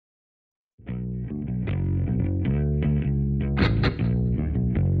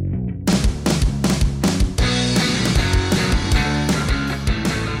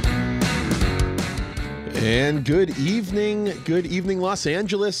And good evening, Los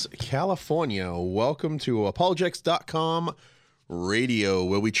Angeles, California. Welcome to apologetics.com radio,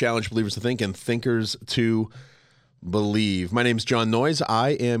 where we challenge believers to think and thinkers to believe. My name is John Noyes.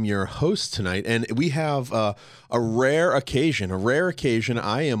 I am your host tonight, and we have a rare occasion.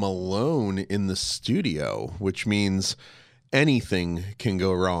 I am alone in the studio, which means anything can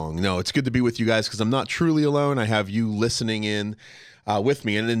go wrong. No, it's good to be with you guys because I'm not truly alone. I have you listening in with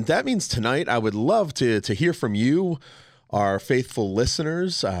me. And that means tonight I would love to hear from you, our faithful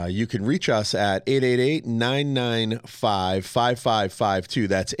listeners. You can reach us at 888-995-5552.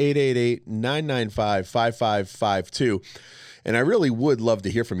 That's 888-995-5552. And I really would love to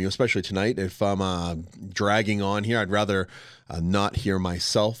hear from you, especially tonight. If I'm dragging on here, I'd rather not hear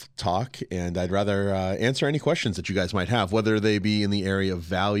myself talk, and I'd rather answer any questions that you guys might have, whether they be in the area of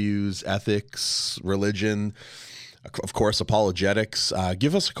values, ethics, religion, of course, apologetics.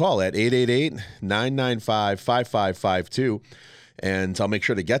 Give us a call at 888-995-5552, and I'll make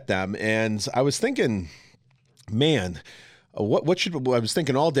sure to get them. And I was thinking, man, I was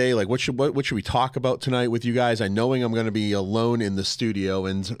thinking all day, like, what should we talk about tonight with you guys? Knowing I'm going to be alone in the studio,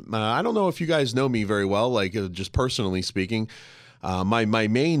 and I don't know if you guys know me very well, like just personally speaking. My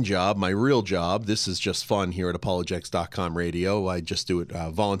main job, my real job, this is just fun here at apologetics.com radio. I just do it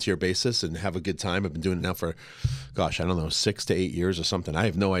volunteer basis and have a good time. I've been doing it now for, 6 to 8 years or something. I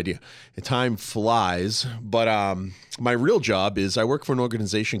have no idea. The time flies. But my real job is I work for an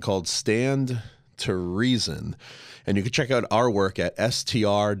organization called Stand to Reason. And you can check out our work at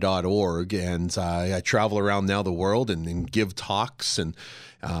str.org. And I travel around now the world and give talks and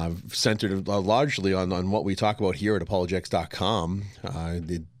centered largely on what we talk about here at apologetics.com,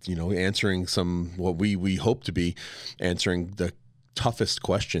 answering what we hope to be answering the toughest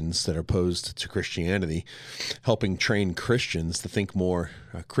questions that are posed to Christianity, helping train Christians to think more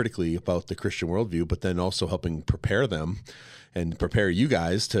critically about the Christian worldview, but then also helping prepare them and prepare you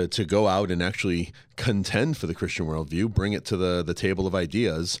guys to go out and actually contend for the Christian worldview, bring it to the table of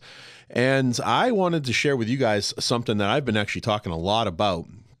ideas. And I wanted to share with you guys something that I've been actually talking a lot about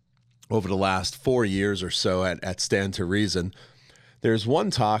over the last 4 years or so at Stand to Reason. There's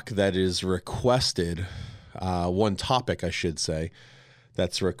one talk that is requested, one topic, I should say,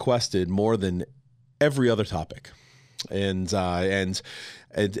 that's requested more than every other topic. And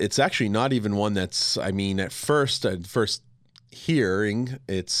it's actually not even one that's, at first hearing,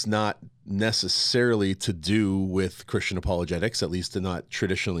 it's not necessarily to do with Christian apologetics, at least not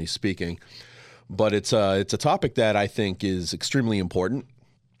traditionally speaking, but it's a topic that I think is extremely important.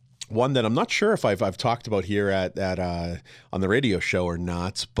 One that I'm not sure if I've talked about here at on the radio show or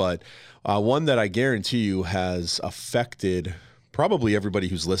not, but one that I guarantee you has affected probably everybody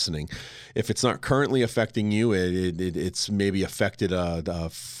who's listening. If it's not currently affecting you, it's maybe affected a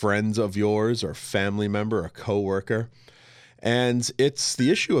friend of yours or family member, a coworker. And it's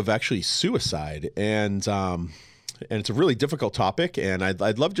the issue of actually suicide. And it's a really difficult topic. And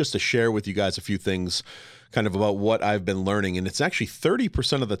I'd love just to share with you guys a few things kind of about what I've been learning. And it's actually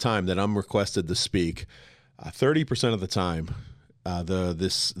 30% of the time that I'm requested to speak. 30% of the time,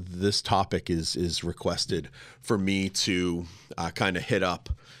 this topic is requested for me to kind of hit up.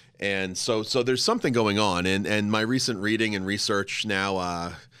 And so there's something going on. And my recent reading and research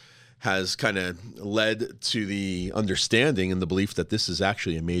now has kind of led to the understanding and the belief that this is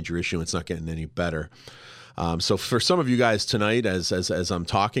actually a major issue. It's not getting any better. So for some of you guys tonight, as I'm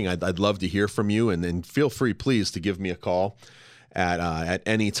talking, I'd love to hear from you, and feel free, please, to give me a call at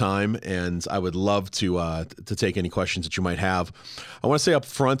any time, and I would love to take any questions that you might have. I want to say up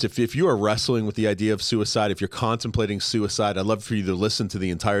front, if you are wrestling with the idea of suicide, if you're contemplating suicide, I'd love for you to listen to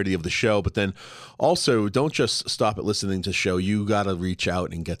the entirety of the show, but then also don't just stop at listening to the show. You got to reach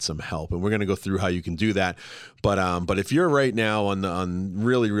out and get some help, and we're going to go through how you can do that. But if you're right now on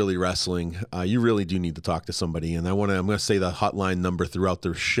really, really wrestling, you really do need to talk to somebody. And I'm going to say the hotline number throughout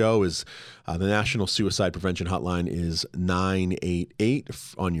the show is the National Suicide Prevention Hotline is 988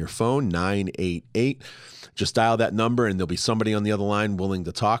 on your phone, 988. Just dial that number and there'll be somebody on the other line willing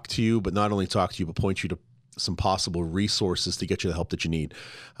to talk to you, but not only talk to you, but point you to some possible resources to get you the help that you need,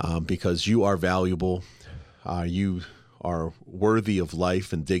 because you are valuable. You are worthy of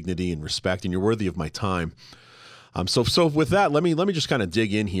life and dignity and respect, and you're worthy of my time. So with that, let me just kind of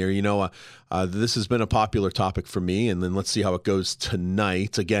dig in here. This has been a popular topic for me, and then let's see how it goes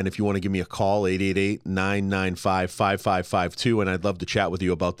tonight. Again, if you want to give me a call, 888-995-5552, and I'd love to chat with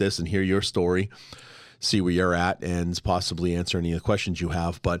you about this and hear your story, see where you're at, and possibly answer any of the questions you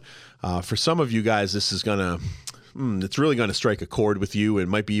have. But for some of you guys, this is it's really going to strike a chord with you. It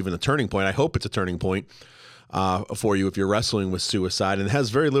might be even a turning point. I hope it's a turning point. for you if you're wrestling with suicide, and it has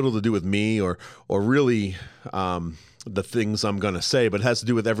very little to do with me or really the things I'm going to say, but it has to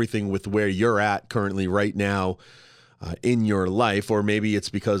do with everything with where you're at currently right now in your life, or maybe it's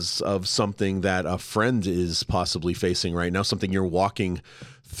because of something that a friend is possibly facing right now, something you're walking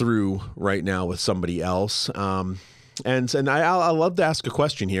through right now with somebody else. And I love to ask a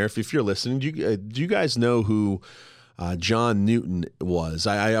question here. If you're listening, do you guys know who John Newton was?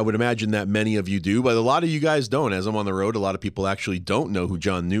 I would imagine that many of you do, but a lot of you guys don't. As I'm on the road, a lot of people actually don't know who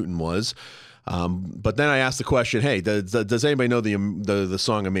John Newton was. But then I asked the question, hey, does anybody know the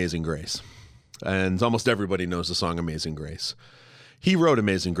song Amazing Grace? And almost everybody knows the song Amazing Grace. He wrote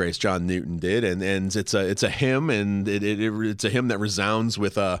Amazing Grace, John Newton did, and it's a hymn, and it's a hymn that resounds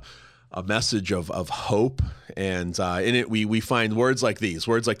with a message of hope. And in it we find words like these.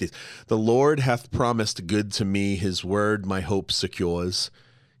 The Lord hath promised good to me, his word my hope secures.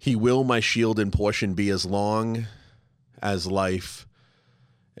 He will my shield and portion be as long as life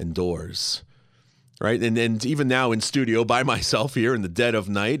endures. Right, and even now in studio by myself here in the dead of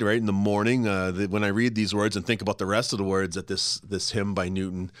night, right in the morning, when I read these words and think about the rest of the words that this hymn by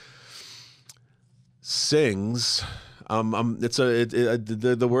Newton sings,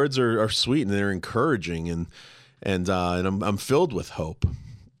 the words are sweet and they're encouraging, and I'm filled with hope,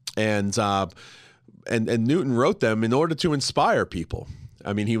 and Newton wrote them in order to inspire people.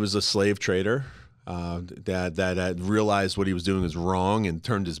 I mean, he was a slave trader. That had realized what he was doing was wrong and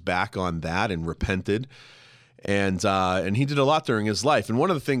turned his back on that and repented. And he did a lot during his life. And one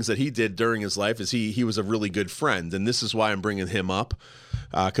of the things that he did during his life is he was a really good friend. And this is why I'm bringing him up.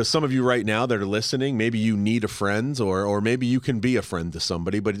 Because some of you right now that are listening, maybe you need a friend or maybe you can be a friend to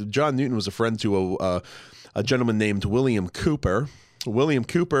somebody. But John Newton was a friend to a gentleman named William Cowper. William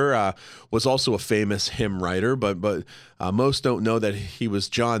Cowper was also a famous hymn writer, but most don't know that he was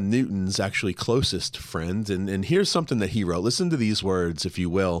John Newton's actually closest friend. And here's something that he wrote. Listen to these words, if you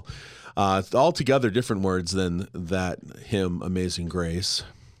will. Altogether different words than that hymn, Amazing Grace.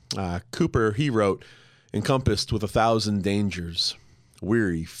 Cowper, he wrote, encompassed with 1,000 dangers,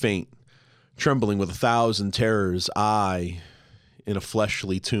 weary, faint, trembling with 1,000 terrors, I in a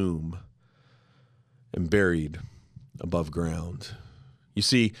fleshly tomb am buried above ground. You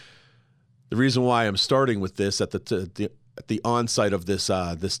see, the reason why I'm starting with this at the onset of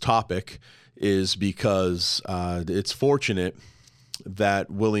this topic is because it's fortunate that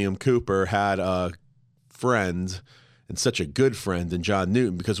William Cowper had a friend, and such a good friend, in John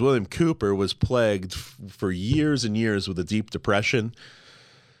Newton, because William Cowper was plagued for years and years with a deep depression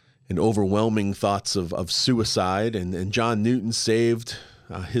and overwhelming thoughts of suicide, and John Newton saved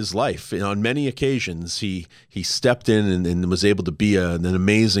his life. And on many occasions, he stepped in and was able to be an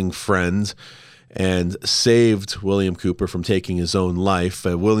amazing friend and saved William Cowper from taking his own life.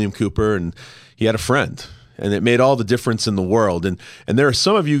 William Cowper, and he had a friend, and it made all the difference in the world. And there are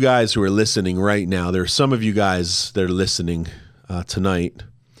some of you guys who are listening right now. There are some of you guys that are listening tonight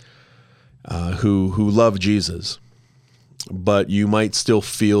who love Jesus, but you might still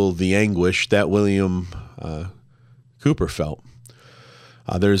feel the anguish that William Cowper felt.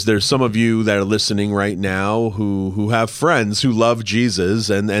 There's some of you that are listening right now who have friends who love Jesus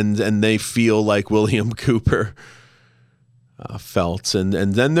and they feel like William Cowper felt, and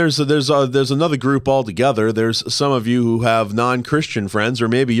then there's another group altogether. There's some of you who have non-Christian friends, or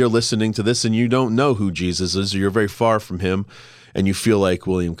maybe you're listening to this and you don't know who Jesus is, or you're very far from him, and you feel like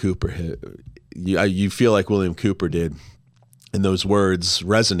William Cowper you feel like William Cowper did, and those words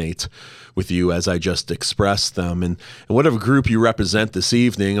resonate with you as I just expressed them. And whatever group you represent this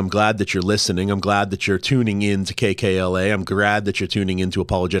evening, I'm glad that you're listening. I'm glad that you're tuning in to KKLA. I'm glad that you're tuning into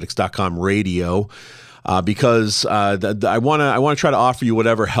apologetics.com radio, because I want to try to offer you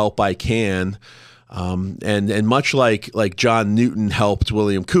whatever help I can. And much like John Newton helped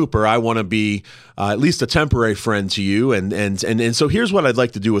William Cowper, I want to be at least a temporary friend to you. And so here's what I'd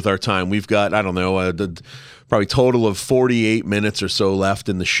like to do with our time. We've got, I don't know, probably total of 48 minutes or so left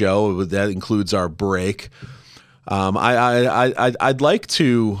in the show. That includes our break. I'd like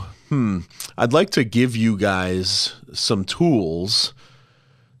to give you guys some tools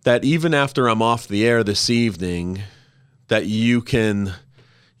that even after I'm off the air this evening, that you can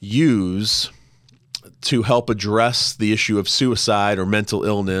use to help address the issue of suicide or mental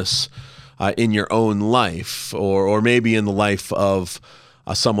illness in your own life, or maybe in the life of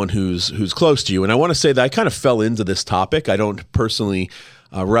someone who's close to you. And I want to say that I kind of fell into this topic. I don't personally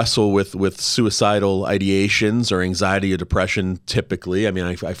wrestle with suicidal ideations or anxiety or depression typically. I mean,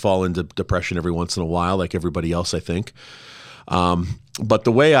 I fall into depression every once in a while, like everybody else, I think. But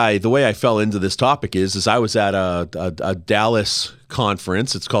the way I fell into this topic is I was at a Dallas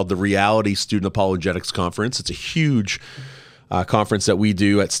conference. It's called the Reality Student Apologetics Conference. It's a huge conference that we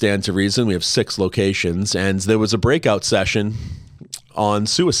do at Stand to Reason. We have 6 locations, and there was a breakout session on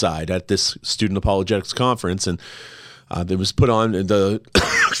suicide at this Student Apologetics Conference, and it was put on the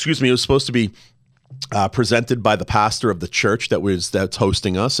excuse me, it was supposed to be presented by the pastor of the church that's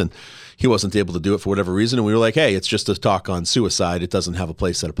hosting us, and he wasn't able to do it for whatever reason. And we were like, hey, it's just a talk on suicide. It doesn't have a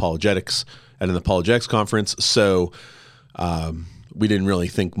place at an apologetics conference. So we didn't really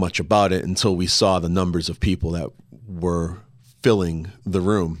think much about it until we saw the numbers of people that were filling the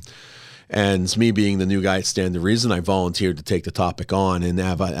room. And me being the new guy at Stand to Reason, I volunteered to take the topic on. And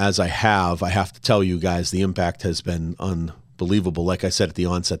as I have to tell you guys, the impact has been unbelievable. Like I said at the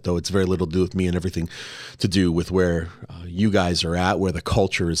onset, though, it's very little to do with me and everything to do with where you guys are at, where the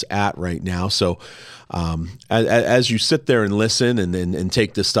culture is at right now. So as you sit there and listen and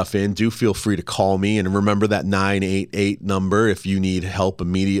take this stuff in, do feel free to call me. And remember that 988 number if you need help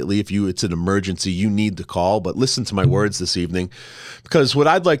immediately. If it's an emergency, you need to call. But listen to my words this evening, because what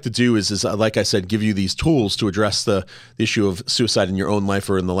I'd like to do is like I said, give you these tools to address the issue of suicide in your own life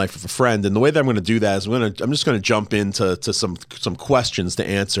or in the life of a friend. And the way that I'm going to do that is I'm just going to jump into some questions to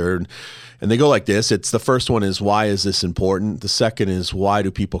answer. And they go like this. The first one is, why is this important? The second is, why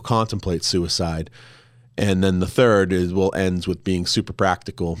do people contemplate suicide? And then the third will end with being super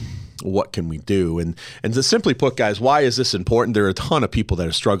practical. What can we do? And to simply put, guys, why is this important? There are a ton of people that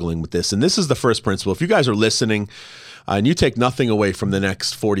are struggling with this. And this is the first principle. If you guys are listening and you take nothing away from the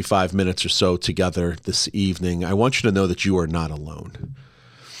next 45 minutes or so together this evening, I want you to know that you are not alone.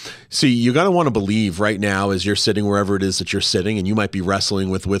 See, you're going to want to believe right now as you're sitting wherever it is that you're sitting, and you might be wrestling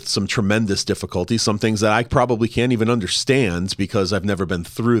with some tremendous difficulties, some things that I probably can't even understand because I've never been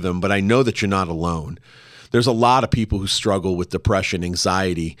through them, but I know that you're not alone. There's a lot of people who struggle with depression,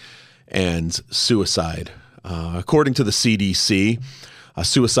 anxiety, and suicide. According to the CDC,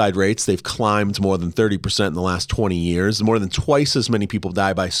 suicide rates, they've climbed more than 30% in the last 20 years. More than twice as many people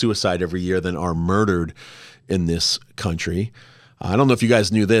die by suicide every year than are murdered in this country. I don't know if you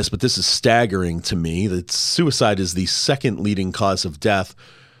guys knew this, but this is staggering to me, that suicide is the second leading cause of death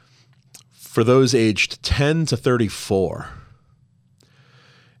for those aged 10 to 34.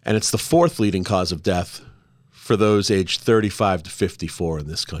 And it's the fourth leading cause of death for those aged 35 to 54 in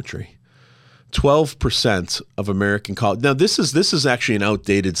this country. 12% of American college. Now, this is actually an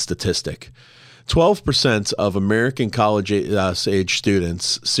outdated statistic. 12% of American college age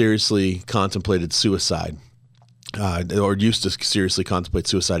students seriously contemplated suicide. Or used to seriously contemplate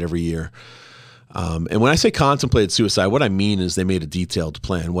suicide every year. And when I say contemplated suicide, what I mean is they made a detailed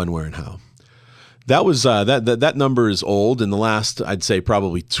plan, when, where, and how. That was that number is old. In the last, I'd say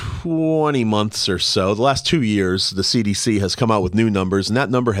probably 20 months or so, the last 2 years, the CDC has come out with new numbers, and that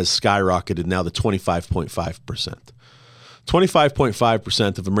number has skyrocketed now to 25.5%.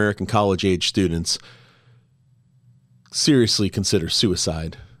 25.5% of American college-age students seriously consider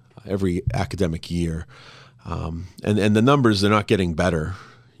suicide every academic year. And the numbers, they're not getting better.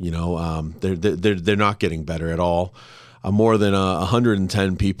 They're not getting better at all. More than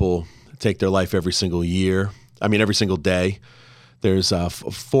 110 people take their life every single day. There's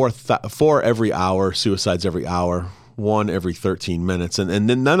four every hour, suicides every hour, 1 every 13 minutes. And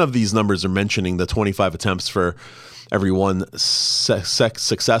then none of these numbers are mentioning the 25 attempts for every one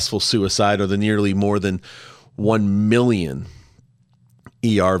successful suicide, or the nearly more than 1 million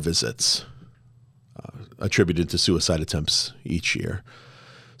ER visits attributed to suicide attempts each year.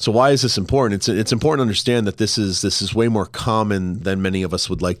 So why is this important? It's important to understand that this is way more common than many of us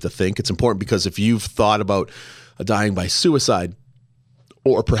would like to think. It's important because if you've thought about dying by suicide,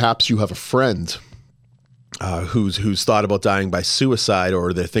 or perhaps you have a friend who's thought about dying by suicide,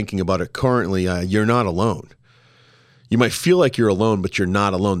 or they're thinking about it currently, you're not alone. You might feel like you're alone, but you're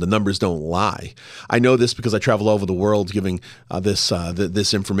not alone. The numbers don't lie. I know this because I travel all over the world giving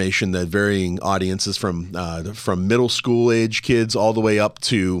this information to varying audiences, from middle school age kids all the way up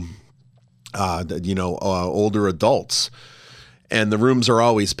to older adults. And the rooms are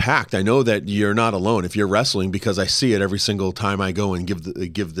always packed. I know that you're not alone if you're wrestling, because I see it every single time I go and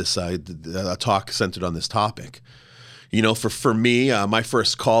give this a talk centered on this topic. For me, my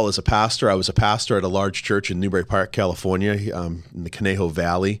first call as a pastor, I was a pastor at a large church in Newbury Park, California, in the Conejo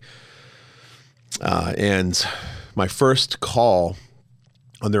Valley. And my first call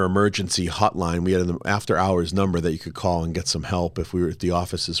on their emergency hotline, we had an after-hours number that you could call and get some help if the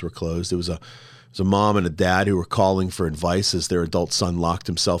offices were closed. It was a mom and a dad who were calling for advice as their adult son locked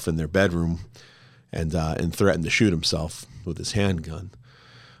himself in their bedroom and threatened to shoot himself with his handgun.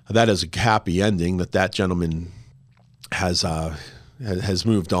 That is a happy ending that gentleman has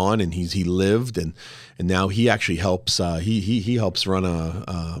moved on, and he lived, and now he actually helps he helps run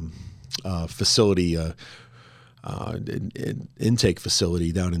a facility, an intake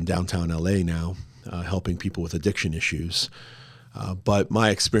facility down in downtown LA now, helping people with addiction issues. But my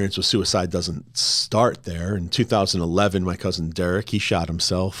experience with suicide doesn't start there. In 2011, my cousin Derek, he shot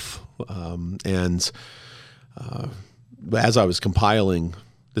himself. And as I was compiling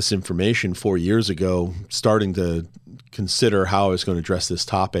this information 4 years ago, starting to consider how I was going to address this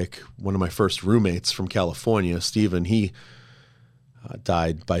topic, one of my first roommates from California, Stephen, he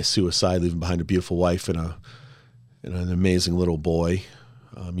died by suicide, leaving behind a beautiful wife and an amazing little boy.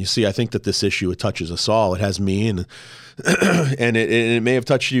 You see, I think that this issue, it touches us all. It has me, and and it may have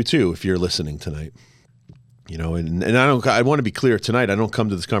touched you too if you're listening tonight. And I want to be clear tonight. I don't come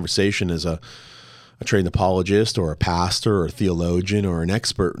to this conversation as a trained apologist or a pastor or a theologian or an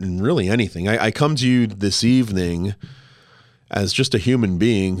expert in really anything. I come to you this evening as just a human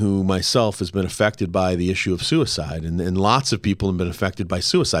being who myself has been affected by the issue of suicide, and lots of people have been affected by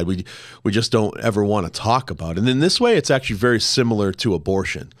suicide. We just don't ever want to talk about it. And in this way, it's actually very similar to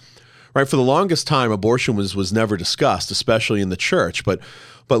abortion, right? For the longest time, abortion was never discussed, especially in the church. But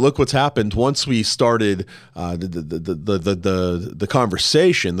look what's happened once we started the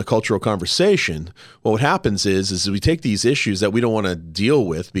conversation, the cultural conversation. What happens is we take these issues that we don't want to deal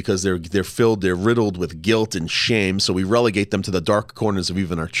with because they're riddled with guilt and shame, so we relegate them to the dark corners of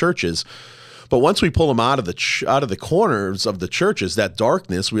even our churches. But once we pull them out of the corners of the churches, that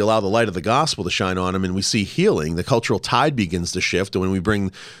darkness, we allow the light of the gospel to shine on them, and we see healing. The cultural tide begins to shift, and when we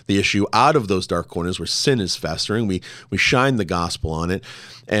bring the issue out of those dark corners where sin is festering, we shine the gospel on it,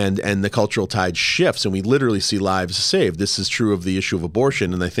 and the cultural tide shifts, and we literally see lives saved. This is true of the issue of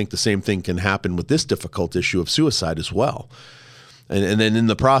abortion, and I think the same thing can happen with this difficult issue of suicide as well. And then in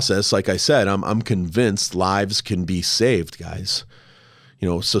the process, like I said, I'm convinced lives can be saved, guys.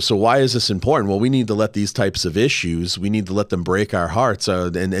 So why is this important? Well, we need to let these types of issues, we need to let them break our hearts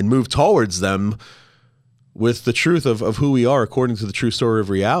and move towards them with the truth of who we are according to the true story of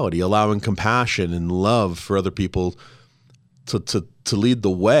reality, allowing compassion and love for other people to lead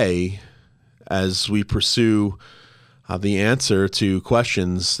the way as we pursue the answer to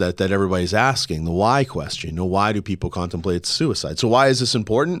questions that everybody's asking, the why question. Why do people contemplate suicide? So why is this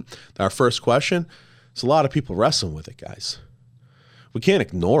important? Our first question, there's a lot of people wrestling with it, guys. We can't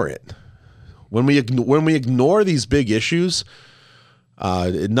ignore it. When we ignore these big issues,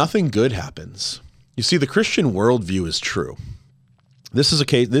 nothing good happens. You see, the Christian worldview is true. This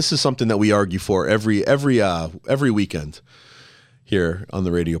is something that we argue for every weekend here on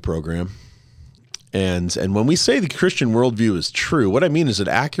the radio program. And when we say the Christian worldview is true, what I mean is it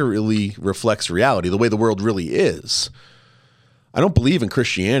accurately reflects reality, the way the world really is. I don't believe in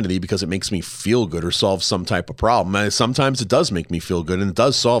Christianity because it makes me feel good or solve some type of problem. Sometimes it does make me feel good, and it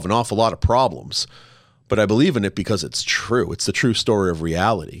does solve an awful lot of problems. But I believe in it because it's true. It's the true story of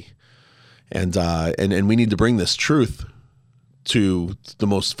reality. And we need to bring this truth to the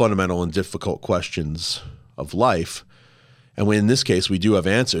most fundamental and difficult questions of life. And in this case, we do have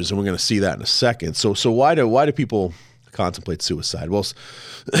answers, and we're going to see that in a second. So why do people contemplate suicide? Well,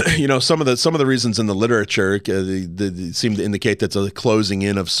 some of the reasons in the literature they seem to indicate that's a closing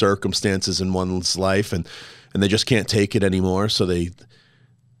in of circumstances in one's life, and they just can't take it anymore, so they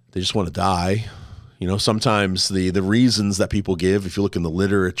just want to die. Sometimes the reasons that people give, if you look in the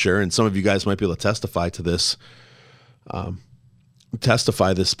literature, and some of you guys might be able to testify to this,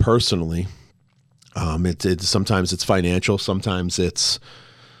 testify this personally. Sometimes it's financial, sometimes it's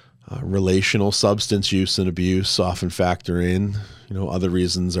relational, substance use and abuse often factor in. Other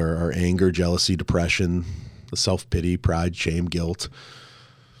reasons are anger, jealousy, depression, self-pity, pride, shame, guilt,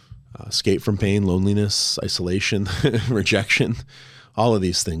 escape from pain, loneliness, isolation, rejection. All of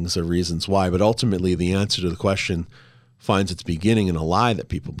these things are reasons why. But ultimately, the answer to the question finds its beginning in a lie that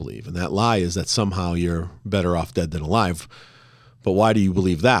people believe. And that lie is that somehow you're better off dead than alive. But why do you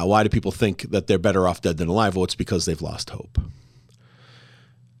believe that? Why do people think that they're better off dead than alive? Well, it's because they've lost hope.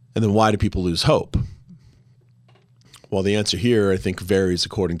 And then why do people lose hope? Well, the answer here, I think, varies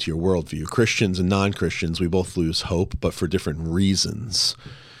according to your worldview. Christians and non-Christians, we both lose hope, but for different reasons.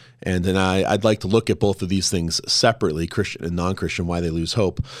 And then I'd like to look at both of these things separately, Christian and non-Christian, why they lose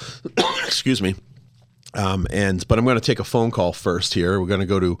hope. Excuse me. But I'm going to take a phone call first here. We're going to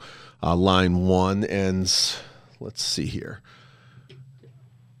go to line 1, and let's see here.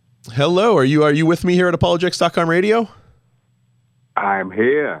 Hello, are you with me here at apologetics.com radio? I'm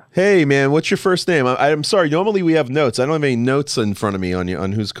here. Hey, man, what's your first name? I'm sorry. Normally we have notes. I don't have any notes in front of me on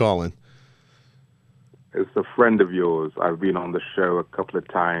who's calling. It's a friend of yours. I've been on the show a couple of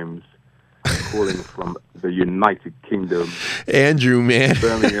times calling from the United Kingdom. Andrew, man.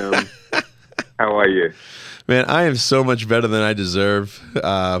 Birmingham. How are you? Man, I am so much better than I deserve,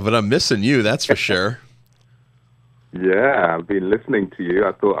 but I'm missing you, that's for sure. Yeah, I've been listening to you.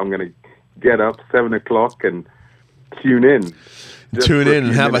 I thought I'm going to get up 7 o'clock and tune in. Tune in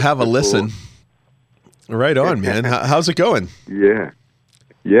and have a listen. Right on, man. How's it going? Yeah,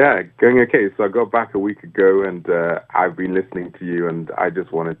 going okay. So I got back a week ago, and I've been listening to you, and I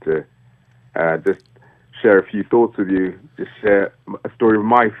just wanted to just share a few thoughts with you, just share a story of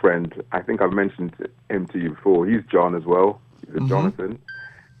my friend. I think I've mentioned him to you before. He's John as well. He's a Jonathan.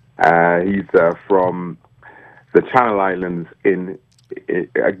 He's from the Channel Islands in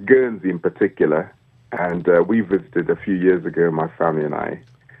Guernsey in particular, and we visited a few years ago, my family and I,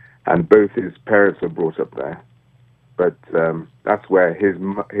 and both his parents were brought up there. But that's where his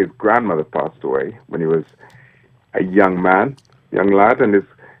grandmother passed away when he was a young lad, and his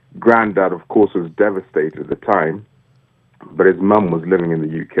granddad, of course, was devastated at the time. But his mum was living in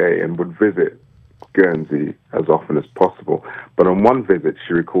the UK and would visit Guernsey as often as possible. But on one visit,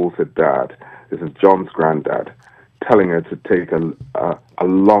 she recalls her dad, this is John's granddad, telling her to take a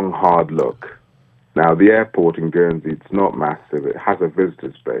long, hard look. Now, the airport in Guernsey, it's not massive. It has a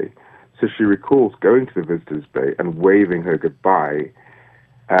visitor's bay. So she recalls going to the visitor's bay and waving her goodbye.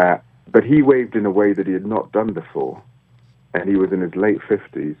 But he waved in a way that he had not done before. And he was in his late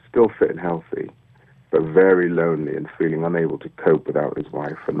 50s, still fit and healthy, but very lonely and feeling unable to cope without his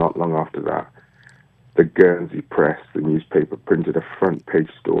wife. And not long after that, the Guernsey press, the newspaper, printed a front-page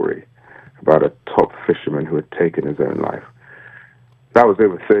story about a top fisherman who had taken his own life. That was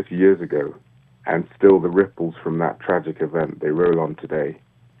over 30 years ago, and still the ripples from that tragic event, they roll on today.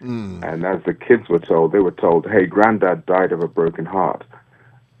 And as the kids were told, they were told, hey, Granddad died of a broken heart.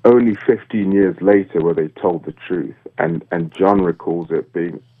 Only 15 years later were they told the truth, and John recalls it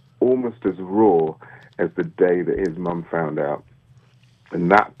being almost as raw as the day that his mum found out.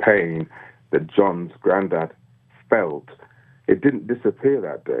 And that pain that John's granddad felt, it didn't disappear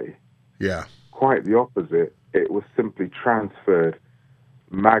that day. Yeah. Quite the opposite. It was simply transferred,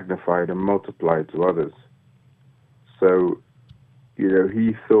 magnified, and multiplied to others. So, you know,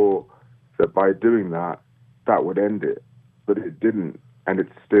 he thought that by doing that, that would end it. But it didn't. And it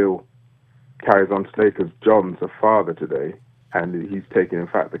still carries on today because John's a father today. And he's taken, in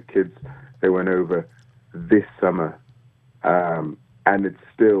fact, the kids, they went over this summer. And it's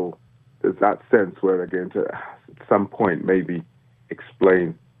still, there's that sense where they're going to, at some point, maybe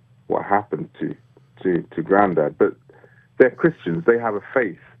explain what happened to Granddad. But they're Christians. They have a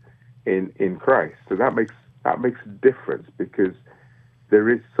faith in Christ. So that makes a difference because there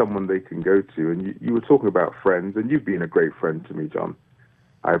is someone they can go to. And you were talking about friends, and you've been a great friend to me, John.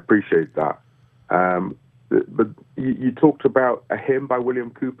 I appreciate that. But you talked about a hymn by William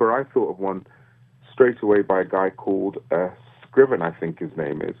Cooper. I thought of one straight away by a guy called Scriven, I think his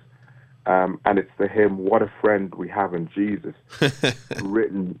name is. And it's the hymn, What a Friend We Have in Jesus,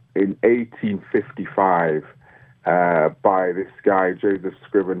 written in 1855 by this guy, Joseph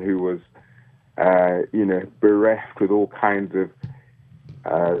Scriven, who was, bereft with all kinds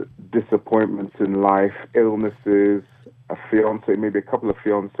of disappointments in life, illnesses, a fiancé, maybe a couple of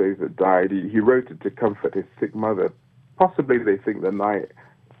fiancés that died. He wrote it to comfort his sick mother, possibly, they think, the night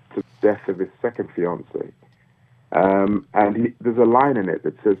to the death of his second fiancé. And there's a line in it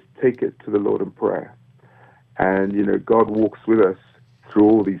that says, take it to the Lord in prayer. And, you know, God walks with us through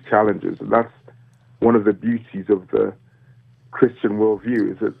all these challenges. And that's one of the beauties of the Christian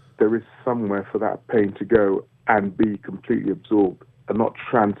worldview, is that there is somewhere for that pain to go and be completely absorbed and not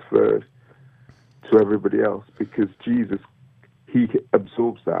transferred to everybody else, because Jesus, he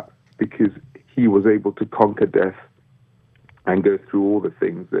absorbs that because he was able to conquer death and go through all the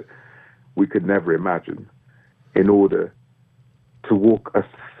things that we could never imagine in order to walk us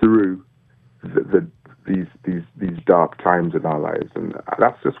through these dark times in our lives. And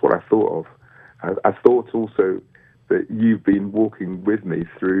that's just what I thought of. I thought also that you've been walking with me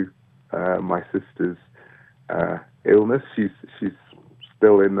through my sister's illness. She's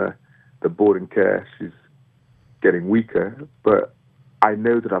still in the boarding care. She's getting weaker, but I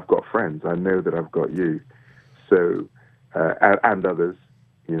know that I've got friends. I know that I've got you. So, and others,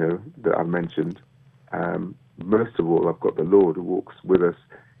 you know, that I've mentioned. Most of all, I've got the Lord who walks with us,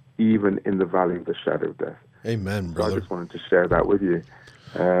 even in the valley of the shadow of death. Amen, brother. So I just wanted to share that with you,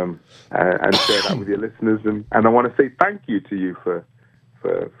 and share that with your listeners. And I want to say thank you to you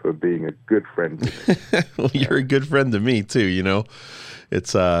for being a good friend to me. Well, you're a good friend to me too. You know,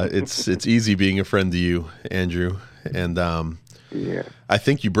 it's easy being a friend to you, Andrew. And yeah, I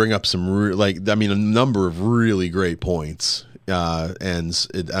think you bring up some a number of really great points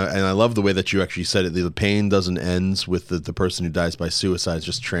and I love the way that you actually said it. The pain doesn't end with the person who dies by suicide; it's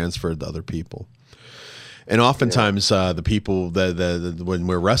just transferred to other people. And oftentimes, the people that when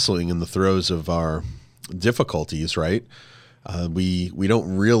we're wrestling in the throes of our difficulties, right, we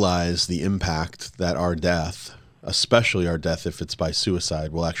don't realize the impact that our death, especially our death if it's by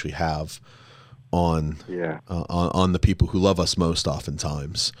suicide, will actually have on the people who love us most.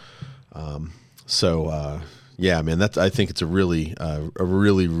 Oftentimes, man, I think it's a really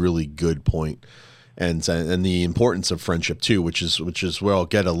good point. And the importance of friendship too, which is where I'll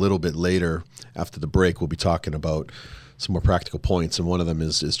get a little bit later after the break. We'll be talking about some more practical points, and one of them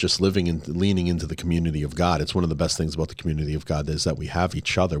is just living and leaning into the community of God. It's one of the best things about the community of God is that we have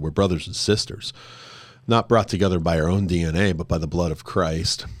each other. We're brothers and sisters, not brought together by our own DNA, but by the blood of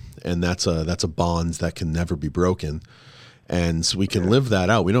Christ, and that's a bond that can never be broken. And we can live that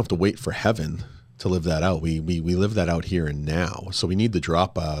out. We don't have to wait for heaven to live that out. We live that out here and now. So we need to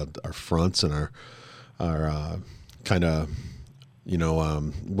drop our fronts and our kind of,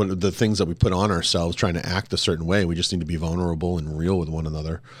 what are the things that we put on ourselves trying to act a certain way. We just need to be vulnerable and real with one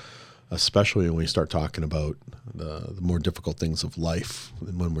another, especially when we start talking about the more difficult things of life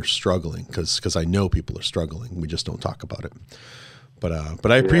and when we're struggling, because I know people are struggling. We just don't talk about it.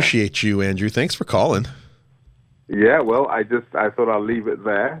 But I appreciate you, Andrew. Thanks for calling. Yeah, well, I thought I'll leave it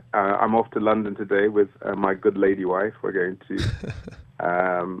there. I'm off to London today with my good lady wife. We're going to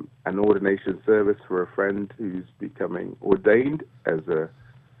an ordination service for a friend who's becoming ordained as a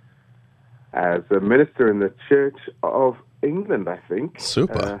minister in the Church of England, I think.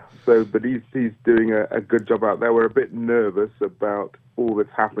 Super. But he's doing a good job out there. We're a bit nervous about all that's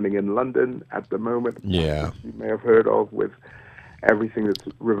happening in London at the moment. Yeah. Which you may have heard of with everything that's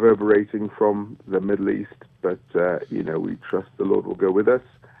reverberating from the Middle East. But, we trust the Lord will go with us.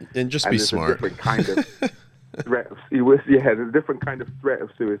 And just be smart. A different kind of threat there's a different kind of threat of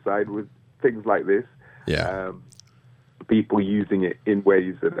suicide with things like this. Yeah. People using it in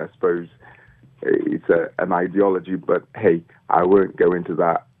ways that I suppose it's an ideology, but hey, I won't go into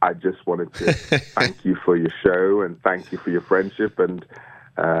that. I just wanted to thank you for your show and thank you for your friendship, and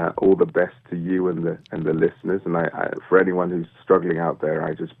all the best to you and the listeners. And I for anyone who's struggling out there,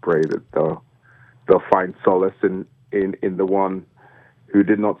 I just pray that they'll find solace in the one who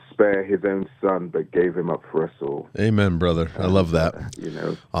did not spare his own son, but gave him up for us all. Amen, brother. I love that.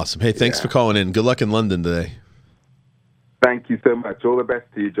 Awesome. Hey, thanks for calling in. Good luck in London today. Thank you so much. All the best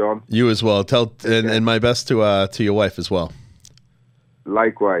to you, John. You as well. And my best to your wife as well.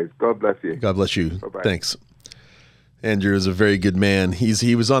 Likewise. God bless you. God bless you. Bye-bye. Thanks. Andrew is a very good man.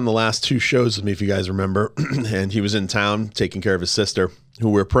 He was on the last two shows with me, if you guys remember, and he was in town taking care of his sister, who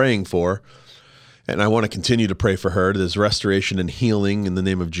we're praying for. And I want to continue to pray for her. There's restoration and healing in the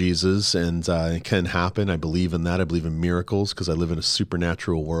name of Jesus, and it can happen. I believe in that. I believe in miracles because I live in a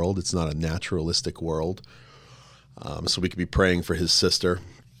supernatural world. It's not a naturalistic world. So we could be praying for his sister.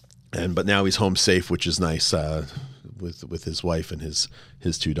 But now he's home safe, which is nice, with his wife and his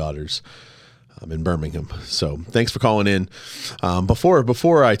two daughters in Birmingham. So thanks for calling in.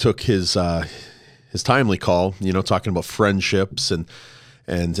 Before I took his timely call, talking about friendships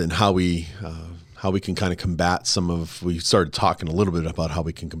and how we can kind of combat we started talking a little bit about how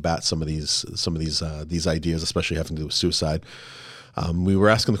we can combat some of these ideas, especially having to do with suicide. We were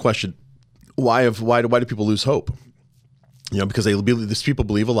asking the question, why do people lose hope? Because these people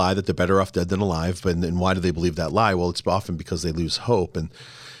believe a lie that they're better off dead than alive. And why do they believe that lie? Well, it's often because they lose hope.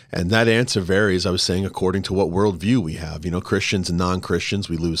 And that answer varies, I was saying, according to what worldview we have. Christians and non-Christians,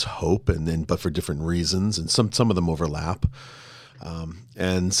 we lose hope, but for different reasons. And some of them overlap.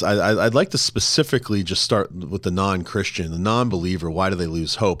 And I'd like to specifically just start with the non-Christian, the non-believer. Why do they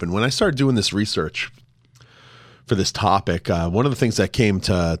lose hope? And when I started doing this research for this topic, one of the things that came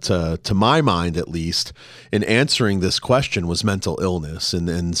to my mind, at least, in answering this question was mental illness, and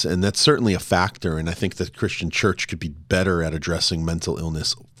that's certainly a factor. And I think the Christian church could be better at addressing mental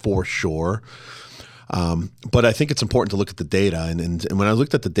illness for sure. But I think it's important to look at the data. And when I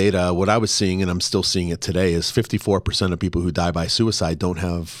looked at the data, what I was seeing, and I'm still seeing it today, is 54% of people who die by suicide don't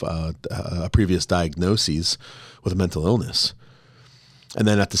have a previous diagnosis with a mental illness. And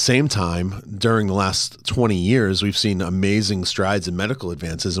then at the same time, during the last 20 years, we've seen amazing strides in medical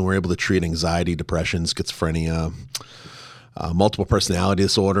advances, and we're able to treat anxiety, depression, schizophrenia, multiple personality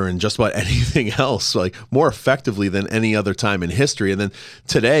disorder, and just about anything else, like more effectively than any other time in history. And then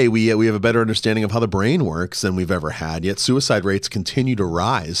today we have a better understanding of how the brain works than we've ever had, yet suicide rates continue to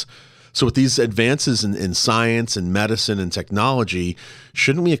rise. So with these advances in science and medicine and technology,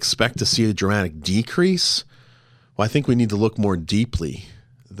 shouldn't we expect to see a dramatic decrease? Well, I think we need to look more deeply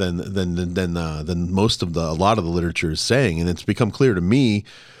than most of a lot of the literature is saying. And it's become clear to me,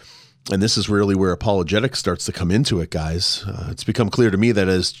 and this is really where apologetics starts to come into it, guys. It's become clear to me that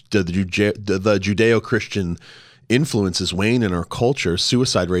as the Judeo-Christian influences wane in our culture,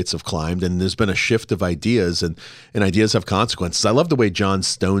 suicide rates have climbed, and there's been a shift of ideas, and ideas have consequences. I love the way John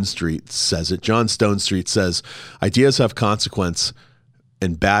Stonestreet says it. John Stonestreet says, ideas have consequence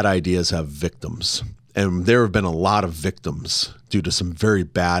and bad ideas have victims. And there have been a lot of victims due to some very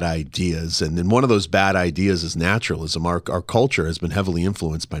bad ideas. And then one of those bad ideas is naturalism. Our culture has been heavily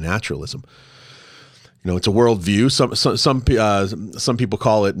influenced by naturalism. It's a worldview. Some people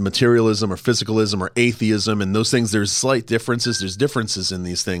call it materialism or physicalism or atheism, and those things, there's slight differences. There's differences in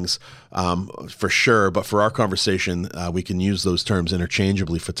these things for sure, but for our conversation, we can use those terms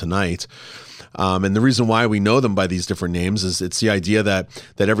interchangeably for tonight. And the reason why we know them by these different names is it's the idea that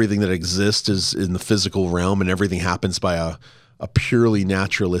everything that exists is in the physical realm, and everything happens by a purely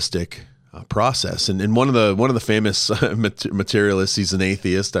naturalistic process. And one of the famous materialists, he's an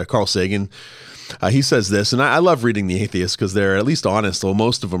atheist, Carl Sagan. He says this, and I love reading the atheists because they're at least honest. Well,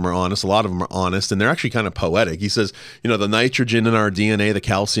 most of them are honest. A lot of them are honest, and they're actually kind of poetic. He says, the nitrogen in our DNA, the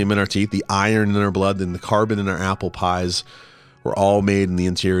calcium in our teeth, the iron in our blood, and the carbon in our apple pies were all made in the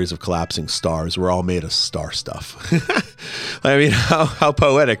interiors of collapsing stars. We're all made of star stuff. I mean, how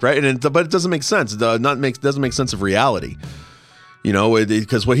poetic, right? But it doesn't make sense. It doesn't make sense of reality.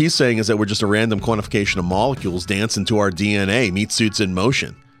 Because what he's saying is that we're just a random quantification of molecules dancing to our DNA, meat suits in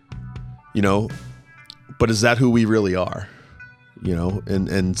motion. But is that who we really are?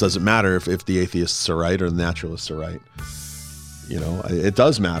 And does it matter if the atheists are right or the naturalists are right? It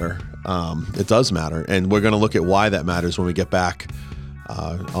does matter. It does matter. And we're going to look at why that matters when we get back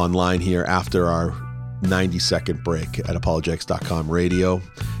online here after our 90-second break at apologetics.com radio.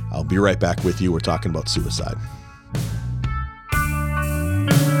 I'll be right back with you. We're talking about suicide.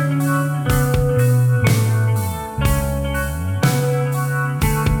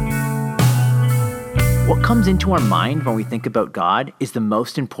 What comes into our mind when we think about God is the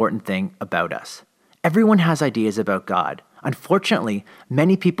most important thing about us. Everyone has ideas about God. Unfortunately,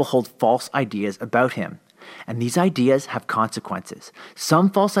 many people hold false ideas about him, and these ideas have consequences.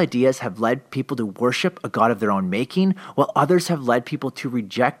 Some false ideas have led people to worship a God of their own making, while others have led people to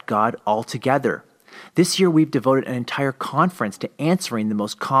reject God altogether. This year, we've devoted an entire conference to answering the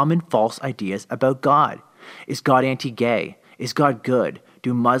most common false ideas about God. Is God anti-gay? Is God good?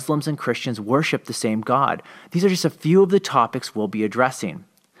 Do Muslims and Christians worship the same God? These are just a few of the topics we'll be addressing.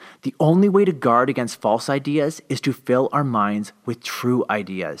 The only way to guard against false ideas is to fill our minds with true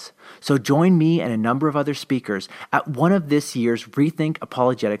ideas. So join me and a number of other speakers at one of this year's Rethink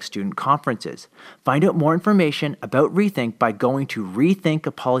Apologetics student conferences. Find out more information about Rethink by going to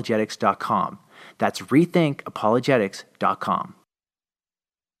rethinkapologetics.com. That's rethinkapologetics.com.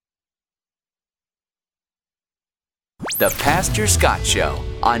 The Pastor Scott Show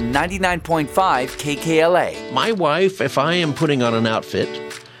on 99.5 KKLA. My wife, if I am putting on an outfit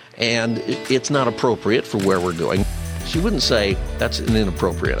and it's not appropriate for where we're going, she wouldn't say that's an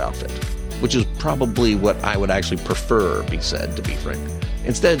inappropriate outfit, which is probably what I would actually prefer be said, to be frank.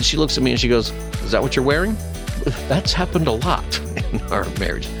 Instead, she looks at me and she goes, "Is that what you're wearing?" That's happened a lot in our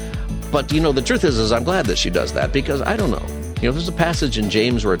marriage. But, the truth is I'm glad that she does that, because I don't know. There's a passage in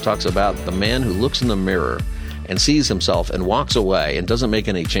James where it talks about the man who looks in the mirror and sees himself and walks away and doesn't make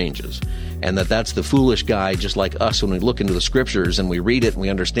any changes. And that's the foolish guy, just like us, when we look into the scriptures and we read it and we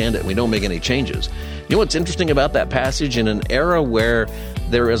understand it and we don't make any changes. What's interesting about that passage? In an era where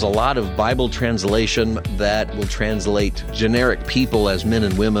there is a lot of Bible translation that will translate generic people as men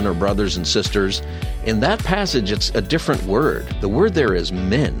and women or brothers and sisters, in that passage it's a different word. The word there is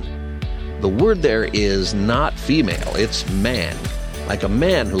men. The word there is not female, it's man. Like a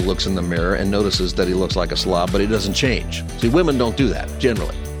man who looks in the mirror and notices that he looks like a slob, but he doesn't change. See, women don't do that,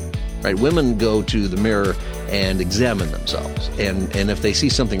 generally. Right? Women go to the mirror and examine themselves. And if they see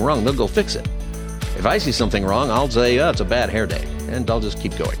something wrong, they'll go fix it. If I see something wrong, I'll say, it's a bad hair day, and I'll just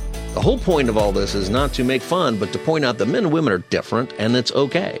keep going. The whole point of all this is not to make fun, but to point out that men and women are different, and it's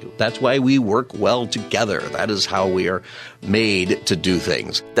okay. That's why we work well together. That is how we are made to do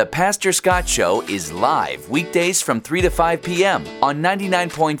things. The Pastor Scott Show is live weekdays from 3 to 5 p.m. on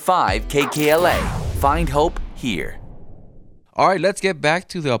 99.5 KKLA. Find hope here. All right, let's get back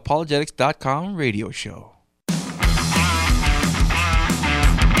to the apologetics.com radio show.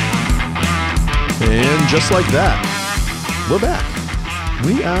 And just like that, we're back.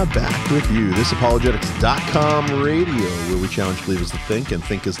 We are back with you. This apologetics.com radio, where we challenge believers to think and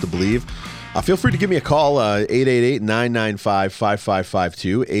thinkers to believe. Feel free to give me a call,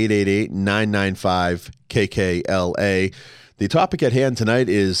 888-995-5552, 888-995-KKLA. The topic at hand tonight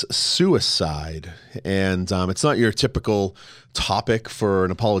is suicide, and it's not your typical topic for an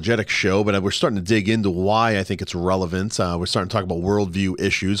apologetic show, but we're starting to dig into why I think it's relevant. We're starting to talk about worldview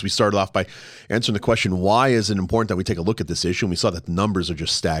issues. We started off by answering the question, why is it important that we take a look at this issue? And we saw that the numbers are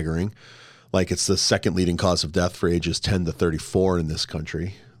just staggering. Like, it's the second leading cause of death for ages 10 to 34 in this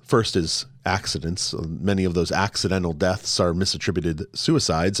country. First is accidents. Many of those accidental deaths are misattributed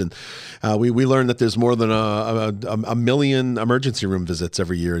suicides. And we learned that there's more than a million emergency room visits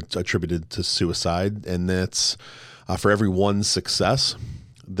every year attributed to suicide. And that's for every one success,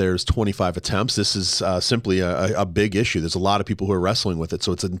 there's 25 attempts. This is simply a big issue. There's a lot of people who are wrestling with it.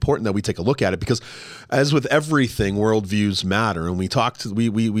 So it's important that we take a look at it because, as with everything, worldviews matter. And we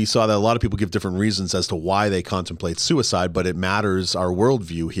saw that a lot of people give different reasons as to why they contemplate suicide, but it matters our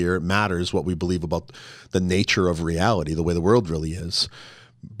worldview here. It matters what we believe about the nature of reality, the way the world really is.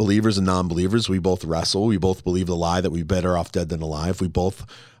 Believers and non-believers, we both wrestle. We both believe the lie that we're better off dead than alive. We both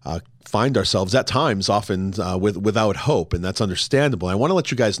find ourselves at times often without hope, and that's understandable. I want to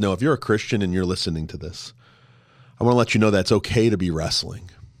let you guys know, if you're a Christian and you're listening to this, I want to let you know that it's okay to be wrestling.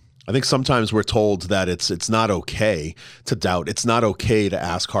 I think sometimes we're told that it's not okay to doubt. It's not okay to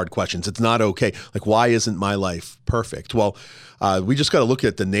ask hard questions. It's not okay. Like, why isn't my life perfect? Well, we just got to look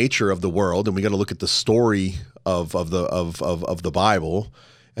at the nature of the world, and we got to look at the story of the Bible.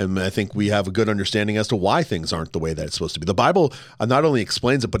 And I think we have a good understanding as to why things aren't the way that it's supposed to be. The Bible not only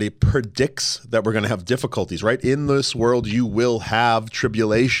explains it, but it predicts that we're going to have difficulties, right? In this world, you will have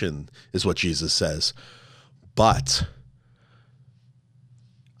tribulation, is what Jesus says. But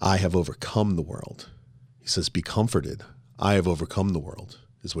I have overcome the world. He says, be comforted. I have overcome the world,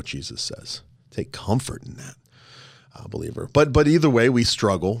 is what Jesus says. Take comfort in that, believer. But either way, we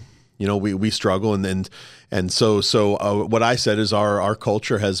struggle. You know, we struggle, and so what I said is our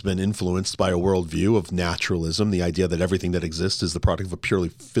culture has been influenced by a worldview of naturalism, the idea that everything that exists is the product of a purely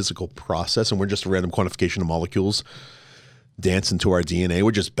physical process, and we're just a random quantification of molecules dance into our DNA.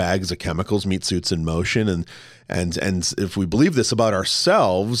 We're just bags of chemicals, meat suits in motion, and if we believe this about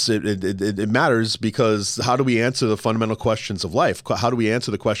ourselves, it matters, because how do we answer the fundamental questions of life? How do we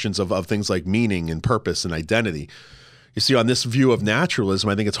answer the questions of things like meaning and purpose and identity? You see, on this view of naturalism,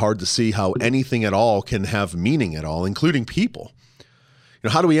 I think it's hard to see how anything at all can have meaning at all, including people. You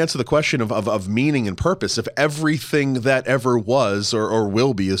know, how do we answer the question of meaning and purpose if everything that ever was or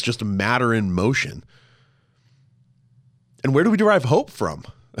will be is just a matter in motion? And where do we derive hope from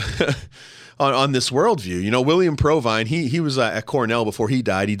on this worldview? You know, William Provine, he was at Cornell before he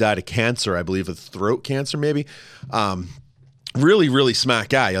died. He died of cancer, I believe, of throat cancer maybe. Really, really smart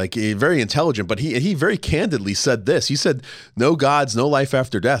guy, like very intelligent, but he very candidly said this. He said, no gods, no life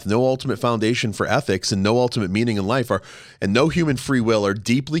after death, no ultimate foundation for ethics, and no ultimate meaning in life and no human free will are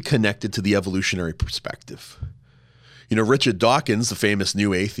deeply connected to the evolutionary perspective. You know, Richard Dawkins, the famous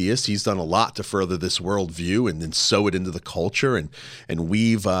new atheist, he's done a lot to further this worldview and then sew it into the culture and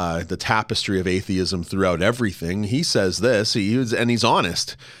weave the tapestry of atheism throughout everything. He says this, and he's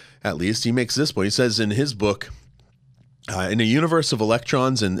honest, at least. He makes this point. He says in his book, in a universe of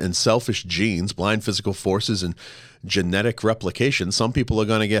electrons and selfish genes, blind physical forces, and genetic replication, some people are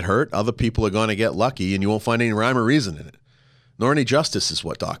going to get hurt, other people are going to get lucky, and you won't find any rhyme or reason in it, nor any justice, is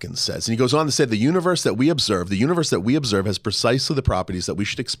what Dawkins says. And he goes on to say, the universe that we observe has precisely the properties that we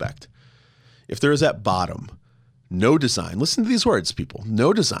should expect. If there is at bottom no design, listen to these words, people,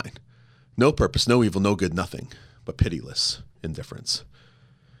 no design, no purpose, no evil, no good, nothing, but pitiless indifference.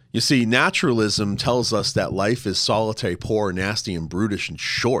 You see, naturalism tells us that life is solitary, poor, nasty, and brutish and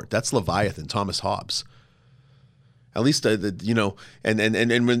short. That's Leviathan, Thomas Hobbes. At least, you know,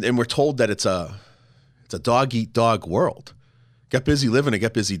 and we're told that it's a dog-eat-dog world. Get busy living and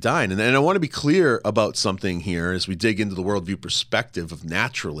get busy dying. And I want to be clear about something here as we dig into the worldview perspective of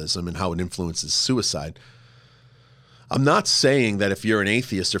naturalism and how it influences suicide. I'm not saying that if you're an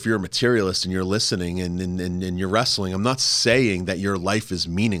atheist or if you're a materialist and you're listening and you're wrestling, I'm not saying that your life is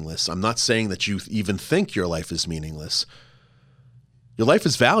meaningless. I'm not saying that you even think your life is meaningless. Your life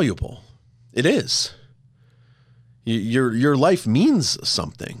is valuable. It is. Your life means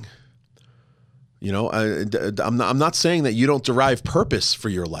something. You know, I'm not saying that you don't derive purpose for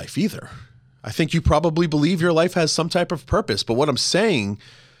your life either. I think you probably believe your life has some type of purpose. But what I'm saying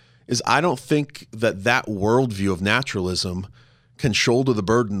is I don't think that worldview of naturalism can shoulder the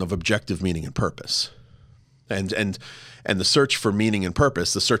burden of objective meaning and purpose. And the search for meaning and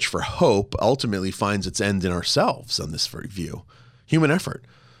purpose, the search for hope, ultimately finds its end in ourselves on this very view. Human effort.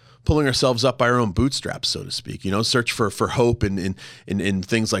 pulling ourselves up by our own bootstraps, so to speak, search for hope in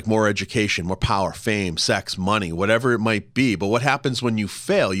things like more education, more power, fame, sex, money, whatever it might be. But what happens when you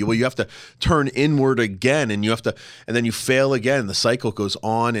fail? You have to turn inward again, and then you fail again. The cycle goes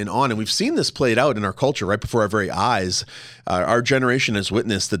on. And we've seen this played out in our culture right before our very eyes. Our generation has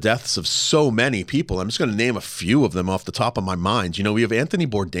witnessed the deaths of so many people. I'm just going to name a few of them off the top of my mind. We have Anthony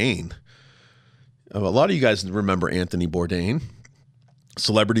Bourdain. A lot of you guys remember Anthony Bourdain,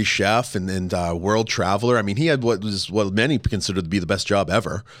 celebrity chef and world traveler. I mean, he had what many consider to be the best job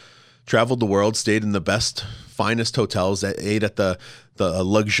ever. Traveled the world, stayed in the best, finest hotels, ate at the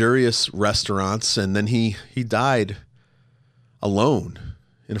luxurious restaurants, and then he died alone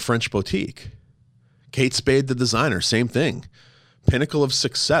in a French boutique. Kate Spade, the designer, same thing. Pinnacle of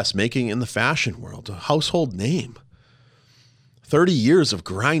success, making it in the fashion world, a household name. 30 years of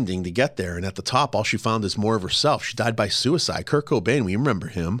grinding to get there, and at the top, all she found is more of herself. She died by suicide. Kurt Cobain, we remember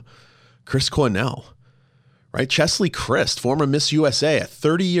him. Chris Cornell, right? Chesley Christ, former Miss USA, at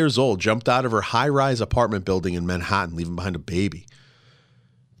 30 years old, jumped out of her high-rise apartment building in Manhattan, leaving behind a baby.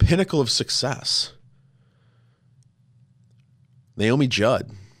 Pinnacle of success. Naomi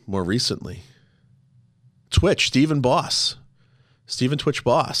Judd, more recently. Twitch, Stephen Twitch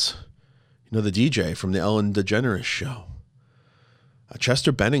Boss, the DJ from the Ellen DeGeneres show.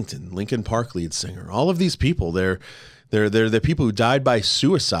 Chester Bennington, Linkin Park lead singer. All of these people, they're people who died by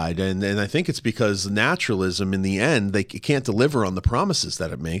suicide, and I think it's because naturalism, in the end, it can't deliver on the promises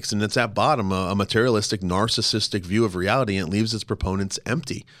that it makes, and it's at bottom a materialistic, narcissistic view of reality, and it leaves its proponents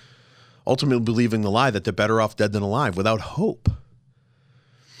empty, ultimately believing the lie that they're better off dead than alive, without hope.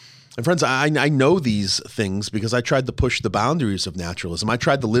 And friends, I know these things because I tried to push the boundaries of naturalism. I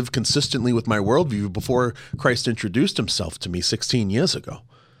tried to live consistently with my worldview before Christ introduced himself to me 16 years ago.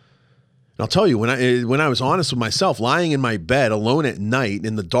 And I'll tell you, when I was honest with myself, lying in my bed alone at night,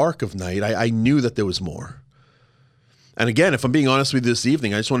 in the dark of night, I knew that there was more. And again, if I'm being honest with you this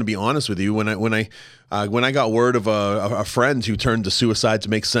evening, I just want to be honest with you. When I got word of a friend who turned to suicide to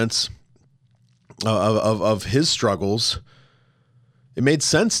make sense of his struggles, it made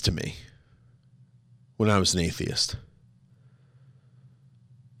sense to me when I was an atheist.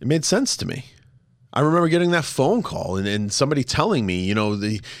 It made sense to me. I remember getting that phone call and somebody telling me,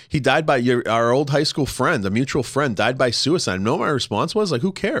 he died by our old high school friend, a mutual friend, died by suicide. And my response was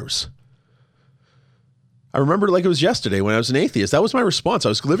who cares? I remember like it was yesterday when I was an atheist. That was my response. I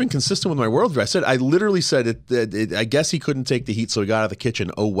was living consistent with my worldview. I literally said, I guess he couldn't take the heat, so he got out of the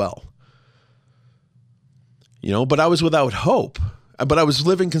kitchen. Oh, well. But I was without hope. But I was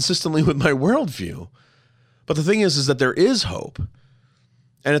living consistently with my worldview. But the thing is that there is hope.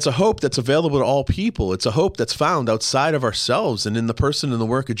 And it's a hope that's available to all people. It's a hope that's found outside of ourselves and in the person and the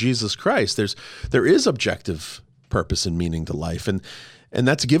work of Jesus Christ. There is objective purpose and meaning to life. And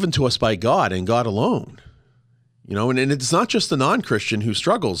that's given to us by God and God alone. And it's not just the non-Christian who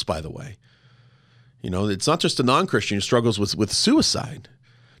struggles, by the way. It's not just a non-Christian who struggles with suicide.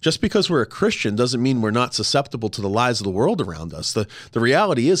 Just because we're a Christian doesn't mean we're not susceptible to the lies of the world around us. The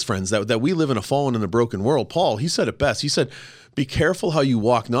reality is, friends, that we live in a fallen and a broken world. Paul, he said it best. He said, be careful how you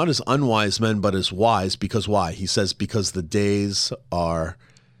walk, not as unwise men, but as wise. Because why? He says, because the days are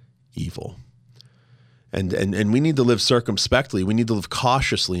evil. And we need to live circumspectly. We need to live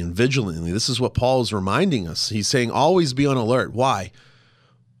cautiously and vigilantly. This is what Paul is reminding us. He's saying, always be on alert. Why?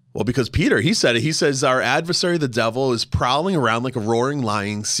 Well, because Peter, he said it. He says, our adversary, the devil, is prowling around like a roaring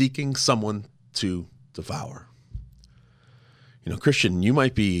lion, seeking someone to devour. Christian, you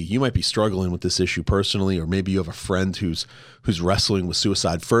might be struggling with this issue personally, or maybe you have a friend who's wrestling with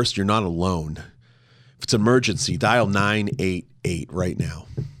suicide. First, you're not alone. If it's an emergency, dial 988 right now.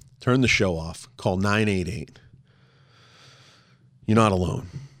 Turn the show off. Call 988. You're not alone.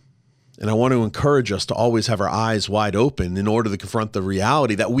 And I want to encourage us to always have our eyes wide open in order to confront the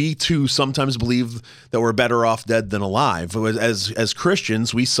reality that we too sometimes believe that we're better off dead than alive. As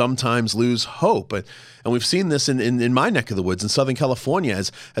Christians, we sometimes lose hope. And we've seen this in my neck of the woods in Southern California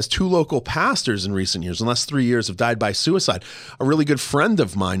as two local pastors in recent years, in the last 3 years, have died by suicide. A really good friend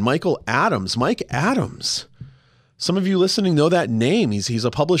of mine, Mike Adams. Some of you listening know that name. He's a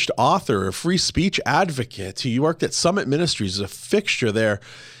published author, a free speech advocate. He worked at Summit Ministries, a fixture there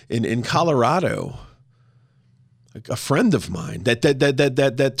in Colorado. A friend of mine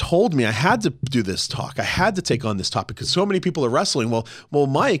that told me I had to do this talk. I had to take on this topic because so many people are wrestling. Well,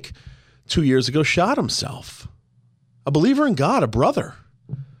 Mike, 2 years ago, shot himself. A believer in God, a brother.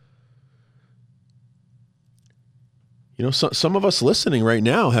 Some of us listening right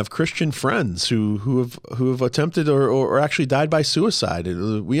now have Christian friends who have attempted or actually died by suicide.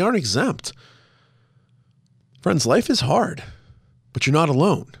 We aren't exempt. Friends, life is hard, but you're not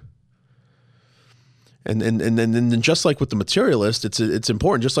alone. And then just like with the materialist, it's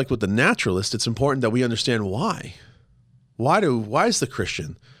important. Just like with the naturalist, it's important that we understand why. Why does the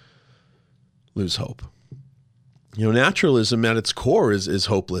Christian lose hope? Naturalism at its core is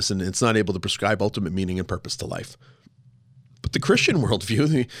hopeless, and it's not able to prescribe ultimate meaning and purpose to life. But the Christian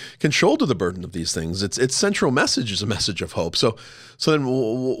worldview can shoulder the burden of these things. Its central message is a message of hope. So then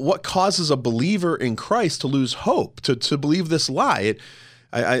what causes a believer in Christ to lose hope, to believe this lie?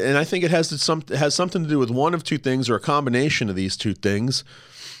 I think it has something to do with one of two things, or a combination of these two things.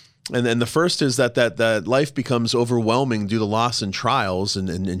 And then the first is that life becomes overwhelming due to loss and trials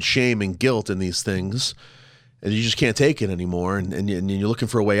and shame and guilt in these things. And you just can't take it anymore, and you're looking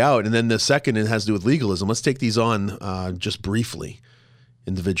for a way out. And then the second, it has to do with legalism. Let's take these on just briefly,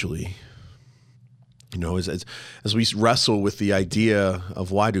 individually. As we wrestle with the idea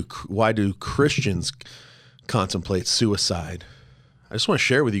of why do Christians contemplate suicide, I just want to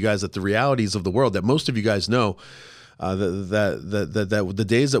share with you guys that the realities of the world that most of you guys know, that the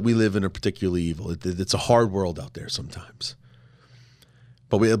days that we live in are particularly evil. It's a hard world out there sometimes.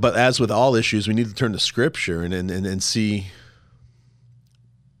 But as with all issues, we need to turn to Scripture and see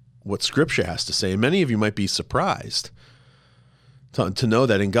what Scripture has to say. And many of you might be surprised to know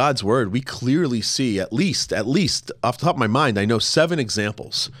that in God's Word, we clearly see, at least off the top of my mind, I know 7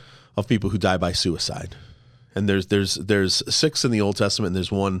 examples of people who die by suicide. And there's 6 in the Old Testament, and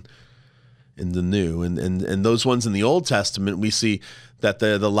there's 1 in the New. And those ones in the Old Testament, we see that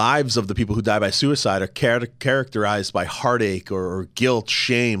the lives of the people who die by suicide are characterized by heartache or guilt,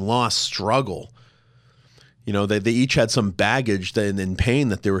 shame, loss, struggle. They each had some baggage and pain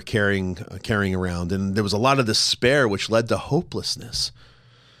that they were carrying around, and there was a lot of despair, which led to hopelessness.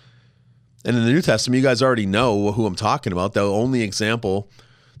 And in the New Testament, you guys already know who I'm talking about. The only example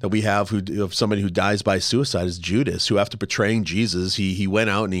that we have of somebody who dies by suicide is Judas, who after betraying Jesus, he went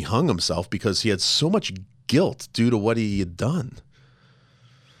out and he hung himself because he had so much guilt due to what he had done.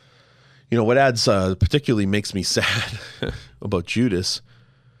 What particularly makes me sad about Judas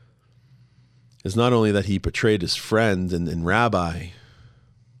is not only that he betrayed his friend and rabbi,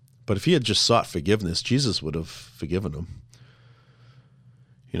 but if he had just sought forgiveness, Jesus would have forgiven him.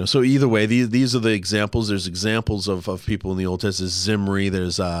 So either way, these are the examples. There's examples of people in the Old Testament. There's Zimri.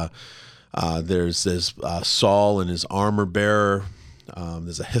 There's Saul and his armor bearer.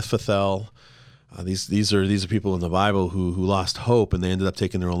 There's Ahithophel. These are people in the Bible who lost hope, and they ended up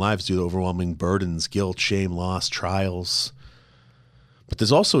taking their own lives due to overwhelming burdens, guilt, shame, loss, trials. But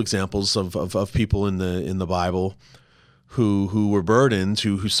there's also examples of people in the Bible who were burdened,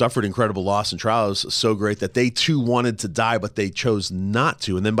 who suffered incredible loss and trials so great that they too wanted to die, but they chose not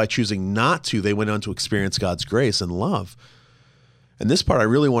to. And then by choosing not to, they went on to experience God's grace and love. And this part I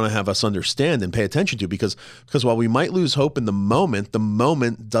really want to have us understand and pay attention to, because while we might lose hope in the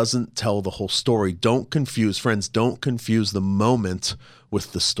moment doesn't tell the whole story. Don't confuse the moment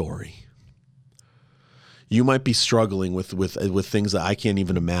with the story. You might be struggling with things that I can't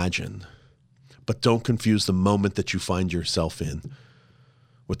even imagine. But don't confuse the moment that you find yourself in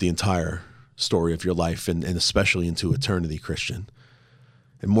with the entire story of your life, and especially into eternity, Christian.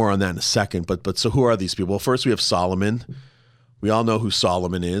 And more on that in a second. But so who are these people? Well, first we have Solomon. We all know who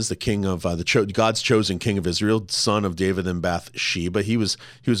Solomon is, the king of God's chosen king of Israel, son of David and Bathsheba. He was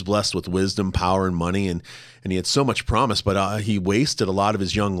blessed with wisdom, power, and money, and he had so much promise, but he wasted a lot of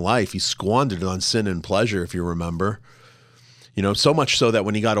his young life. He squandered it on sin and pleasure, if you remember. So much so that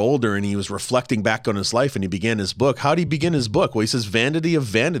when he got older and he was reflecting back on his life and he began his book, how did he begin his book? Well, he says, vanity of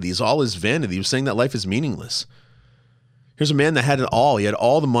vanities, all is vanity. He was saying that life is meaningless. Here's a man that had it all. He had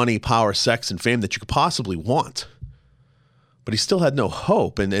all the money, power, sex, and fame that you could possibly want. But he still had no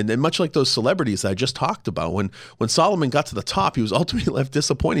hope. And much like those celebrities that I just talked about, when Solomon got to the top, he was ultimately left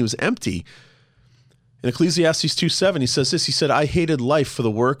disappointed. He was empty. In Ecclesiastes 2:7, he says this, he said, I hated life, for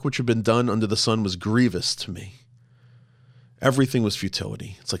the work which had been done under the sun was grievous to me. Everything was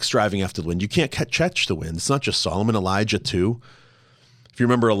futility. It's like striving after the wind. You can't catch the wind. It's not just Solomon, Elijah too. If you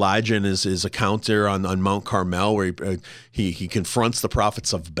remember Elijah and his account there on Mount Carmel, where he confronts the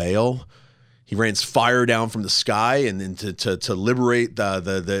prophets of Baal. He rains fire down from the sky and to liberate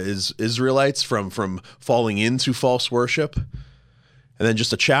the Israelites from falling into false worship. And then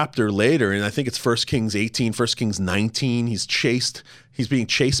just a chapter later, and I think it's 1 Kings 18, 1 Kings 19, he's being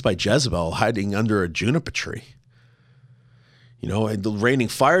chased by Jezebel, hiding under a juniper tree. Raining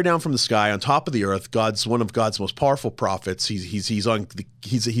fire down from the sky on top of the earth. One of God's most powerful prophets. He's on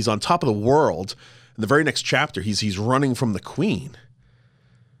top of the world. In the very next chapter, he's running from the queen.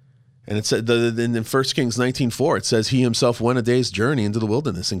 And it said in 1 Kings 19:4, it says he himself went a day's journey into the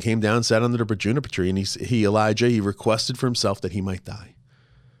wilderness and came down, sat under the juniper tree, and Elijah requested for himself that he might die.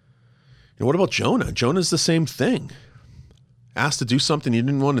 And what about Jonah? Jonah's the same thing. Asked to do something he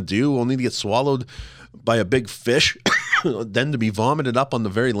didn't want to do, only to get swallowed by a big fish, then to be vomited up on the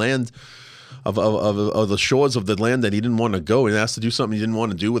very land of the shores of the land that he didn't want to go, and asked to do something he didn't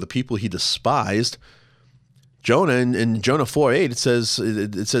want to do with the people he despised. Jonah, in Jonah 4:8,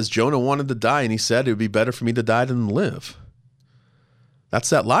 it says Jonah wanted to die, and he said it would be better for me to die than live.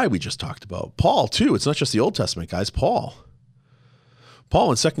 That's that lie we just talked about. Paul, too. It's not just the Old Testament, guys. Paul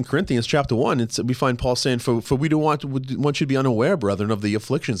in 2 Corinthians chapter 1, we find Paul saying, For we do want you to be unaware, brethren, of the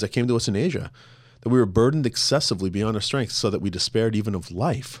afflictions that came to us in Asia, that we were burdened excessively beyond our strength, so that we despaired even of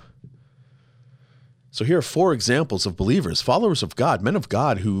life. So here are 4 examples of believers, followers of God, men of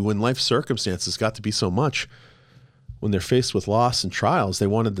God, who, when life circumstances got to be so much, when they're faced with loss and trials, they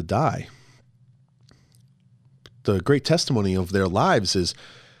wanted to die. The great testimony of their lives is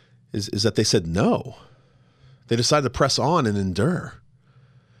that they said no. They decided to press on and endure.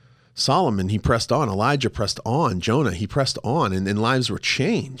 Solomon, he pressed on. Elijah pressed on. Jonah, he pressed on, and lives were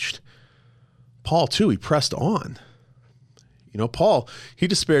changed. Paul, too, he pressed on. Paul, he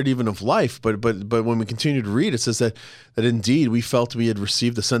despaired even of life, but when we continue to read, it says that indeed we felt we had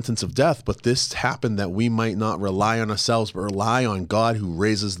received the sentence of death, but this happened that we might not rely on ourselves, but rely on God who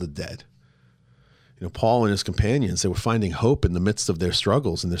raises the dead. Paul and his companions, they were finding hope in the midst of their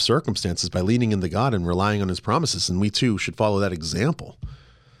struggles and their circumstances by leaning into God and relying on his promises, and we too should follow that example.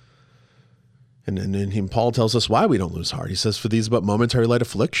 And Paul tells us why we don't lose heart. He says, for these but momentary light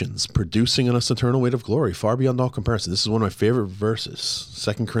afflictions, producing in us eternal weight of glory, far beyond all comparison. This is one of my favorite verses,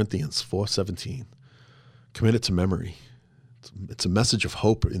 2 Corinthians 4:17. Commit it to memory. It's a message of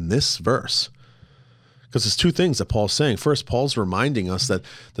hope in this verse. Because there's 2 things that Paul's saying. First, Paul's reminding us that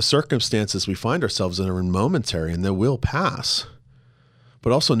the circumstances we find ourselves in are momentary and they will pass.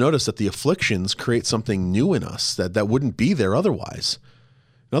 But also notice that the afflictions create something new in us that wouldn't be there otherwise.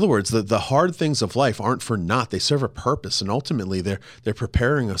 In other words, the hard things of life aren't for naught. They serve a purpose, and ultimately they're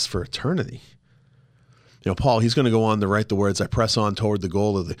preparing us for eternity. Paul, he's going to go on to write the words, I press on toward the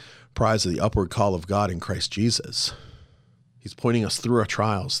goal of the prize of the upward call of God in Christ Jesus. He's pointing us through our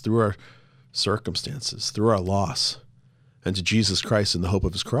trials, through our circumstances, through our loss, and to Jesus Christ and the hope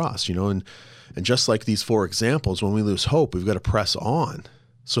of his cross, and just like these 4 examples, when we lose hope, we've got to press on.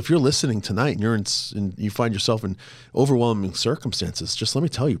 So if you're listening tonight and you find yourself in overwhelming circumstances, just let me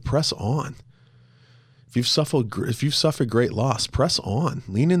tell you, press on. If you've suffered great loss, press on.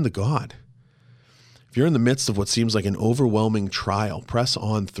 Lean into God. If you're in the midst of what seems like an overwhelming trial, press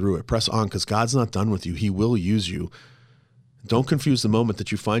on through it. Press on, because God's not done with you. He will use you. Don't confuse the moment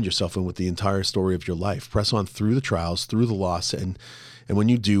that you find yourself in with the entire story of your life. Press on through the trials, through the loss, and when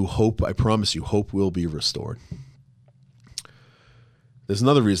you do, hope, I promise you, hope will be restored. There's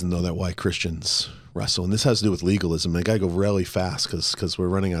another reason, though, that why Christians wrestle, and this has to do with legalism. I got to go really fast because we're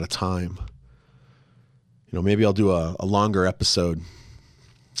running out of time. Maybe I'll do a longer episode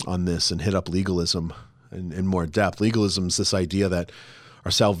on this and hit up legalism in more depth. Legalism is this idea that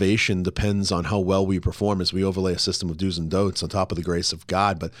our salvation depends on how well we perform as we overlay a system of do's and don'ts on top of the grace of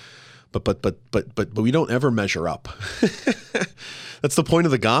God, but we don't ever measure up. That's the point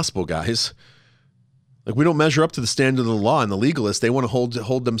of the gospel, guys. Like, we don't measure up to the standard of the law, and the legalists, they want to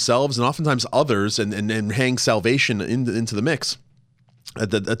hold themselves and oftentimes others and hang salvation into the mix to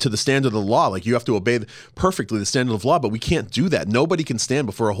the standard of the law. Like, you have to obey perfectly the standard of law, but we can't do that. Nobody can stand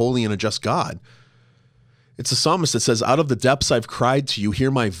before a holy and a just God. It's the psalmist that says, out of the depths I've cried to you,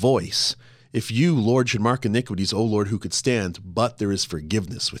 hear my voice. If you, Lord, should mark iniquities, O Lord, who could stand? But there is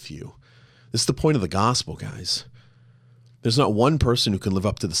forgiveness with you. This is the point of the gospel, guys. There's not one person who can live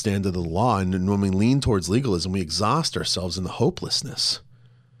up to the standard of the law, and when we lean towards legalism, we exhaust ourselves in the hopelessness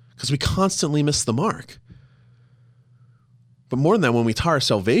because we constantly miss the mark. But more than that, when we tie our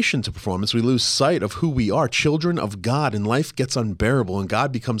salvation to performance, we lose sight of who we are, children of God, and life gets unbearable, and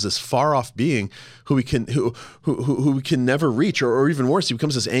God becomes this far-off being who we can never reach, or even worse, he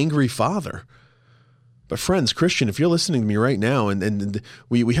becomes this angry father. But friends, Christian, if you're listening to me right now, and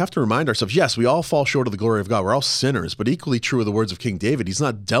we have to remind ourselves, yes, we all fall short of the glory of God. We're all sinners, but equally true of the words of King David. He's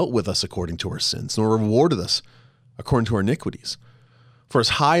not dealt with us according to our sins, nor rewarded us according to our iniquities. For as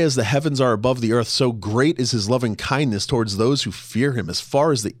high as the heavens are above the earth, so great is his loving kindness towards those who fear him. As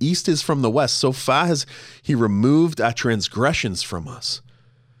far as the east is from the west, so far has he removed our transgressions from us.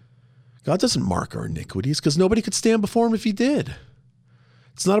 God doesn't mark our iniquities because nobody could stand before him if he did.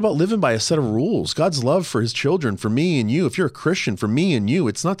 It's not about living by a set of rules. God's love for his children, for me and you, if you're a Christian, for me and you,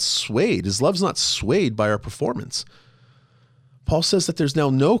 it's not swayed. His love's not swayed by our performance. Paul says that there's now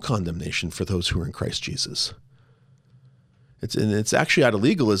no condemnation for those who are in Christ Jesus. It's actually out of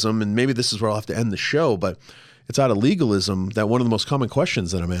legalism, and maybe this is where I'll have to end the show, but it's out of legalism that one of the most common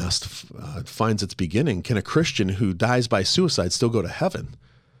questions that I'm asked finds its beginning. Can a Christian who dies by suicide still go to heaven?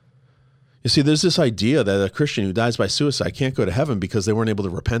 You see, there's this idea that a Christian who dies by suicide can't go to heaven because they weren't able to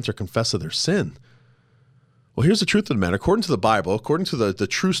repent or confess of their sin. Well, here's the truth of the matter. According to the Bible, according to the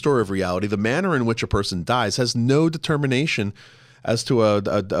true story of reality, the manner in which a person dies has no determination as to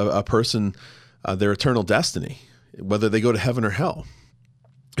a person, their eternal destiny, whether they go to heaven or hell.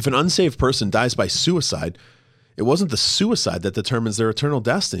 If an unsaved person dies by suicide, it wasn't the suicide that determines their eternal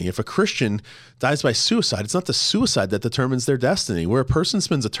destiny. If a Christian dies by suicide, it's not the suicide that determines their destiny. Where a person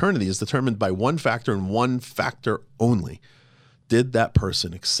spends eternity is determined by one factor and one factor only. Did that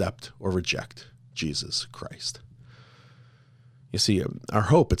person accept or reject Jesus Christ? You see, our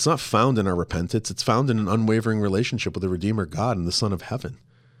hope, it's not found in our repentance. It's found in an unwavering relationship with the Redeemer God and the Son of Heaven.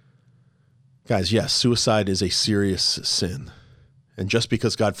 Guys, yes, suicide is a serious sin. And just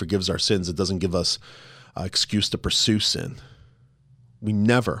because God forgives our sins, it doesn't give us excuse to pursue sin. We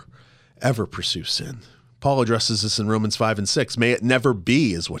never, ever pursue sin. Paul addresses this in Romans 5 and 6. May it never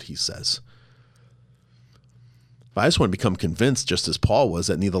be, is what he says. But I just want to become convinced, just as Paul was,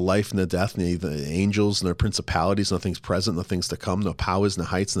 that neither life nor death, neither the angels nor principalities, nothing's present, nothing's to come, no powers, no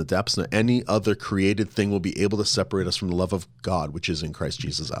heights, no depths, nor any other created thing will be able to separate us from the love of God, which is in Christ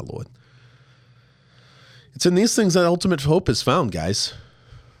Jesus our Lord. It's in these things that ultimate hope is found, guys.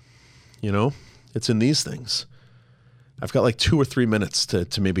 You know? It's in these things. I've got like 2 or 3 minutes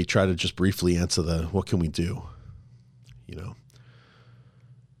to maybe try to just briefly answer what can we do? You know,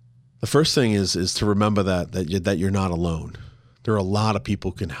 the first thing is to remember that you're not alone. There are a lot of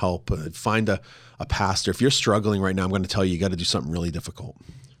people who can help. Find a pastor. If you're struggling right now, I'm going to tell you, you got to do something really difficult.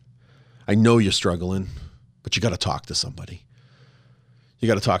 I know you're struggling, but you got to talk to somebody. You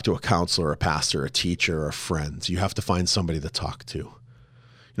got to talk to a counselor, a pastor, a teacher, or a friend. You have to find somebody to talk to.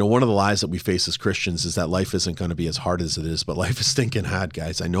 You know, one of the lies that we face as Christians is that life isn't going to be as hard as it is, but life is stinking hard,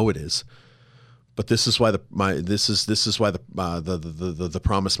 guys. I know it is. But this is why the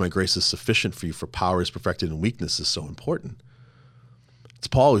promise, my grace is sufficient for you, for power is perfected in weakness, is so important. It's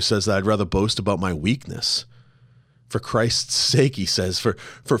Paul who says that I'd rather boast about my weakness. For Christ's sake, he says,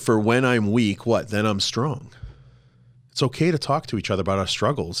 for when I'm weak, what? Then I'm strong. It's okay to talk to each other about our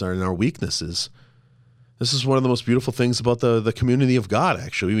struggles and our weaknesses. This is one of the most beautiful things about the community of God,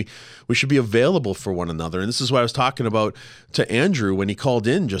 actually. We should be available for one another. And this is what I was talking about to Andrew when he called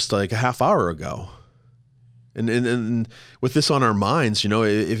in just like a half hour ago. And with this on our minds, you know,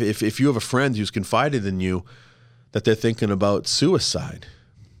 if you have a friend who's confided in you that they're thinking about suicide,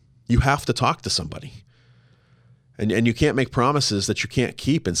 you have to talk to somebody. And you can't make promises that you can't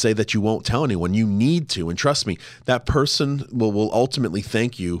keep and say that you won't tell anyone. You need to. And trust me, that person will ultimately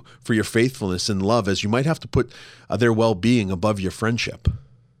thank you for your faithfulness and love, as you might have to put their well-being above your friendship.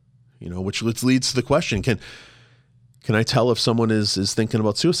 You know, which leads to the question, can I tell if someone is thinking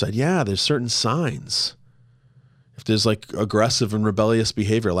about suicide? Yeah, there's certain signs. If there's like aggressive and rebellious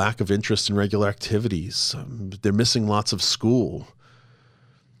behavior, lack of interest in regular activities, they're missing lots of school,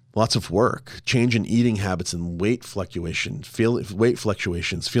 lots of work, change in eating habits and weight fluctuations,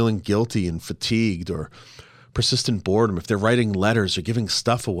 feeling guilty and fatigued, or persistent boredom, if they're writing letters or giving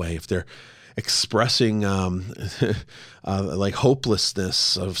stuff away, if they're expressing like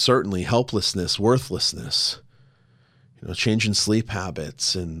hopelessness, certainly helplessness, worthlessness, you know, change in sleep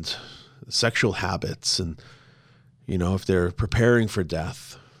habits and sexual habits, and, you know, if they're preparing for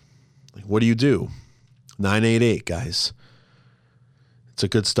death, like, what do? 988, guys. It's a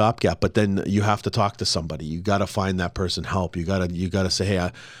good stopgap, but then you have to talk to somebody. You got to find that person help. You got to say,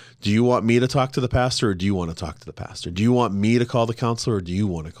 hey, do you want me to talk to the pastor, or do you want to talk to the pastor? Do you want me to call the counselor, or do you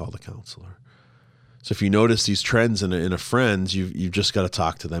want to call the counselor? So if you notice these trends in a friend, you've just got to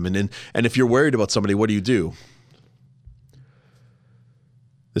talk to them. And if you're worried about somebody, what do?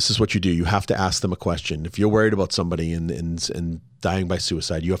 This is what you do. You have to ask them a question. If you're worried about somebody and dying by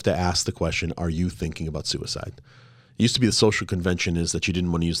suicide, you have to ask the question, are you thinking about suicide? It used to be the social convention is that you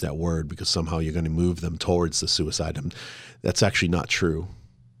didn't want to use that word because somehow you're going to move them towards the suicide. And that's actually not true.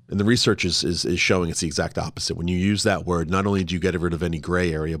 And the research is showing it's the exact opposite. When you use that word, not only do you get rid of any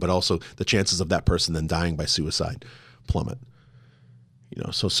gray area, but also the chances of that person then dying by suicide plummet. You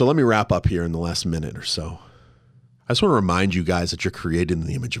know, so let me wrap up here in the last minute or so. I just want to remind you guys that you're created in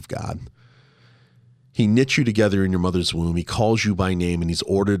the image of God. He knit you together in your mother's womb. He calls you by name, and he's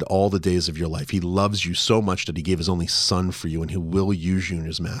ordered all the days of your life. He loves you so much that he gave his only son for you, and he will use you in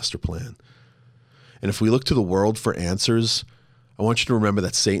his master plan. And if we look to the world for answers, I want you to remember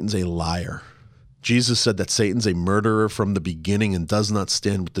that Satan's a liar. Jesus said that Satan's a murderer from the beginning and does not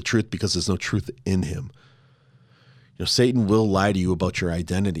stand with the truth because there's no truth in him. Satan will lie to you about your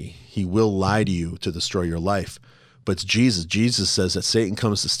identity. He will lie to you to destroy your life. But it's Jesus. Jesus says that Satan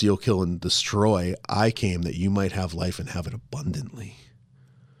comes to steal, kill, and destroy. I came that you might have life and have it abundantly.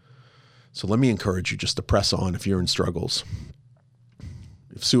 So let me encourage you just to press on if you're in struggles.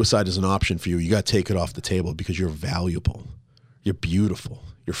 If suicide is an option for you, you got to take it off the table because you're valuable. You're beautiful.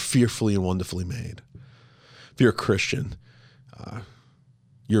 You're fearfully and wonderfully made. If you're a Christian,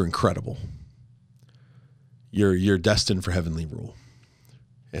 you're incredible. You're destined for heavenly rule.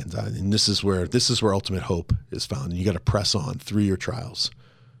 And this is where ultimate hope is found. And you got to press on through your trials,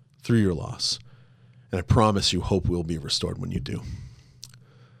 through your loss. And I promise you, hope will be restored when you do.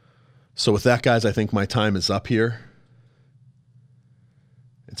 So with that, guys, I think my time is up here.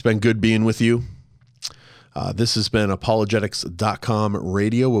 It's been good being with you. This has been apologetics.com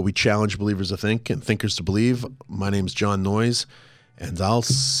radio, where we challenge believers to think and thinkers to believe. My name is John Noyes, and I'll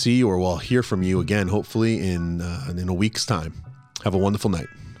see or I'll hear from you again, hopefully in a week's time. Have a wonderful night.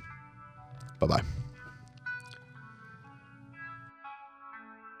 Bye-bye.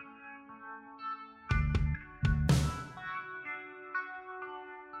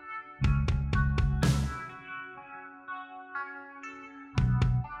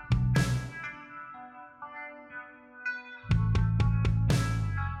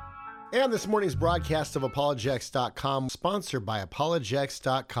 And this morning's broadcast of apologetics.com, sponsored by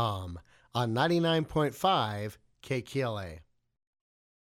apologetics.com on 99.5 KKLA.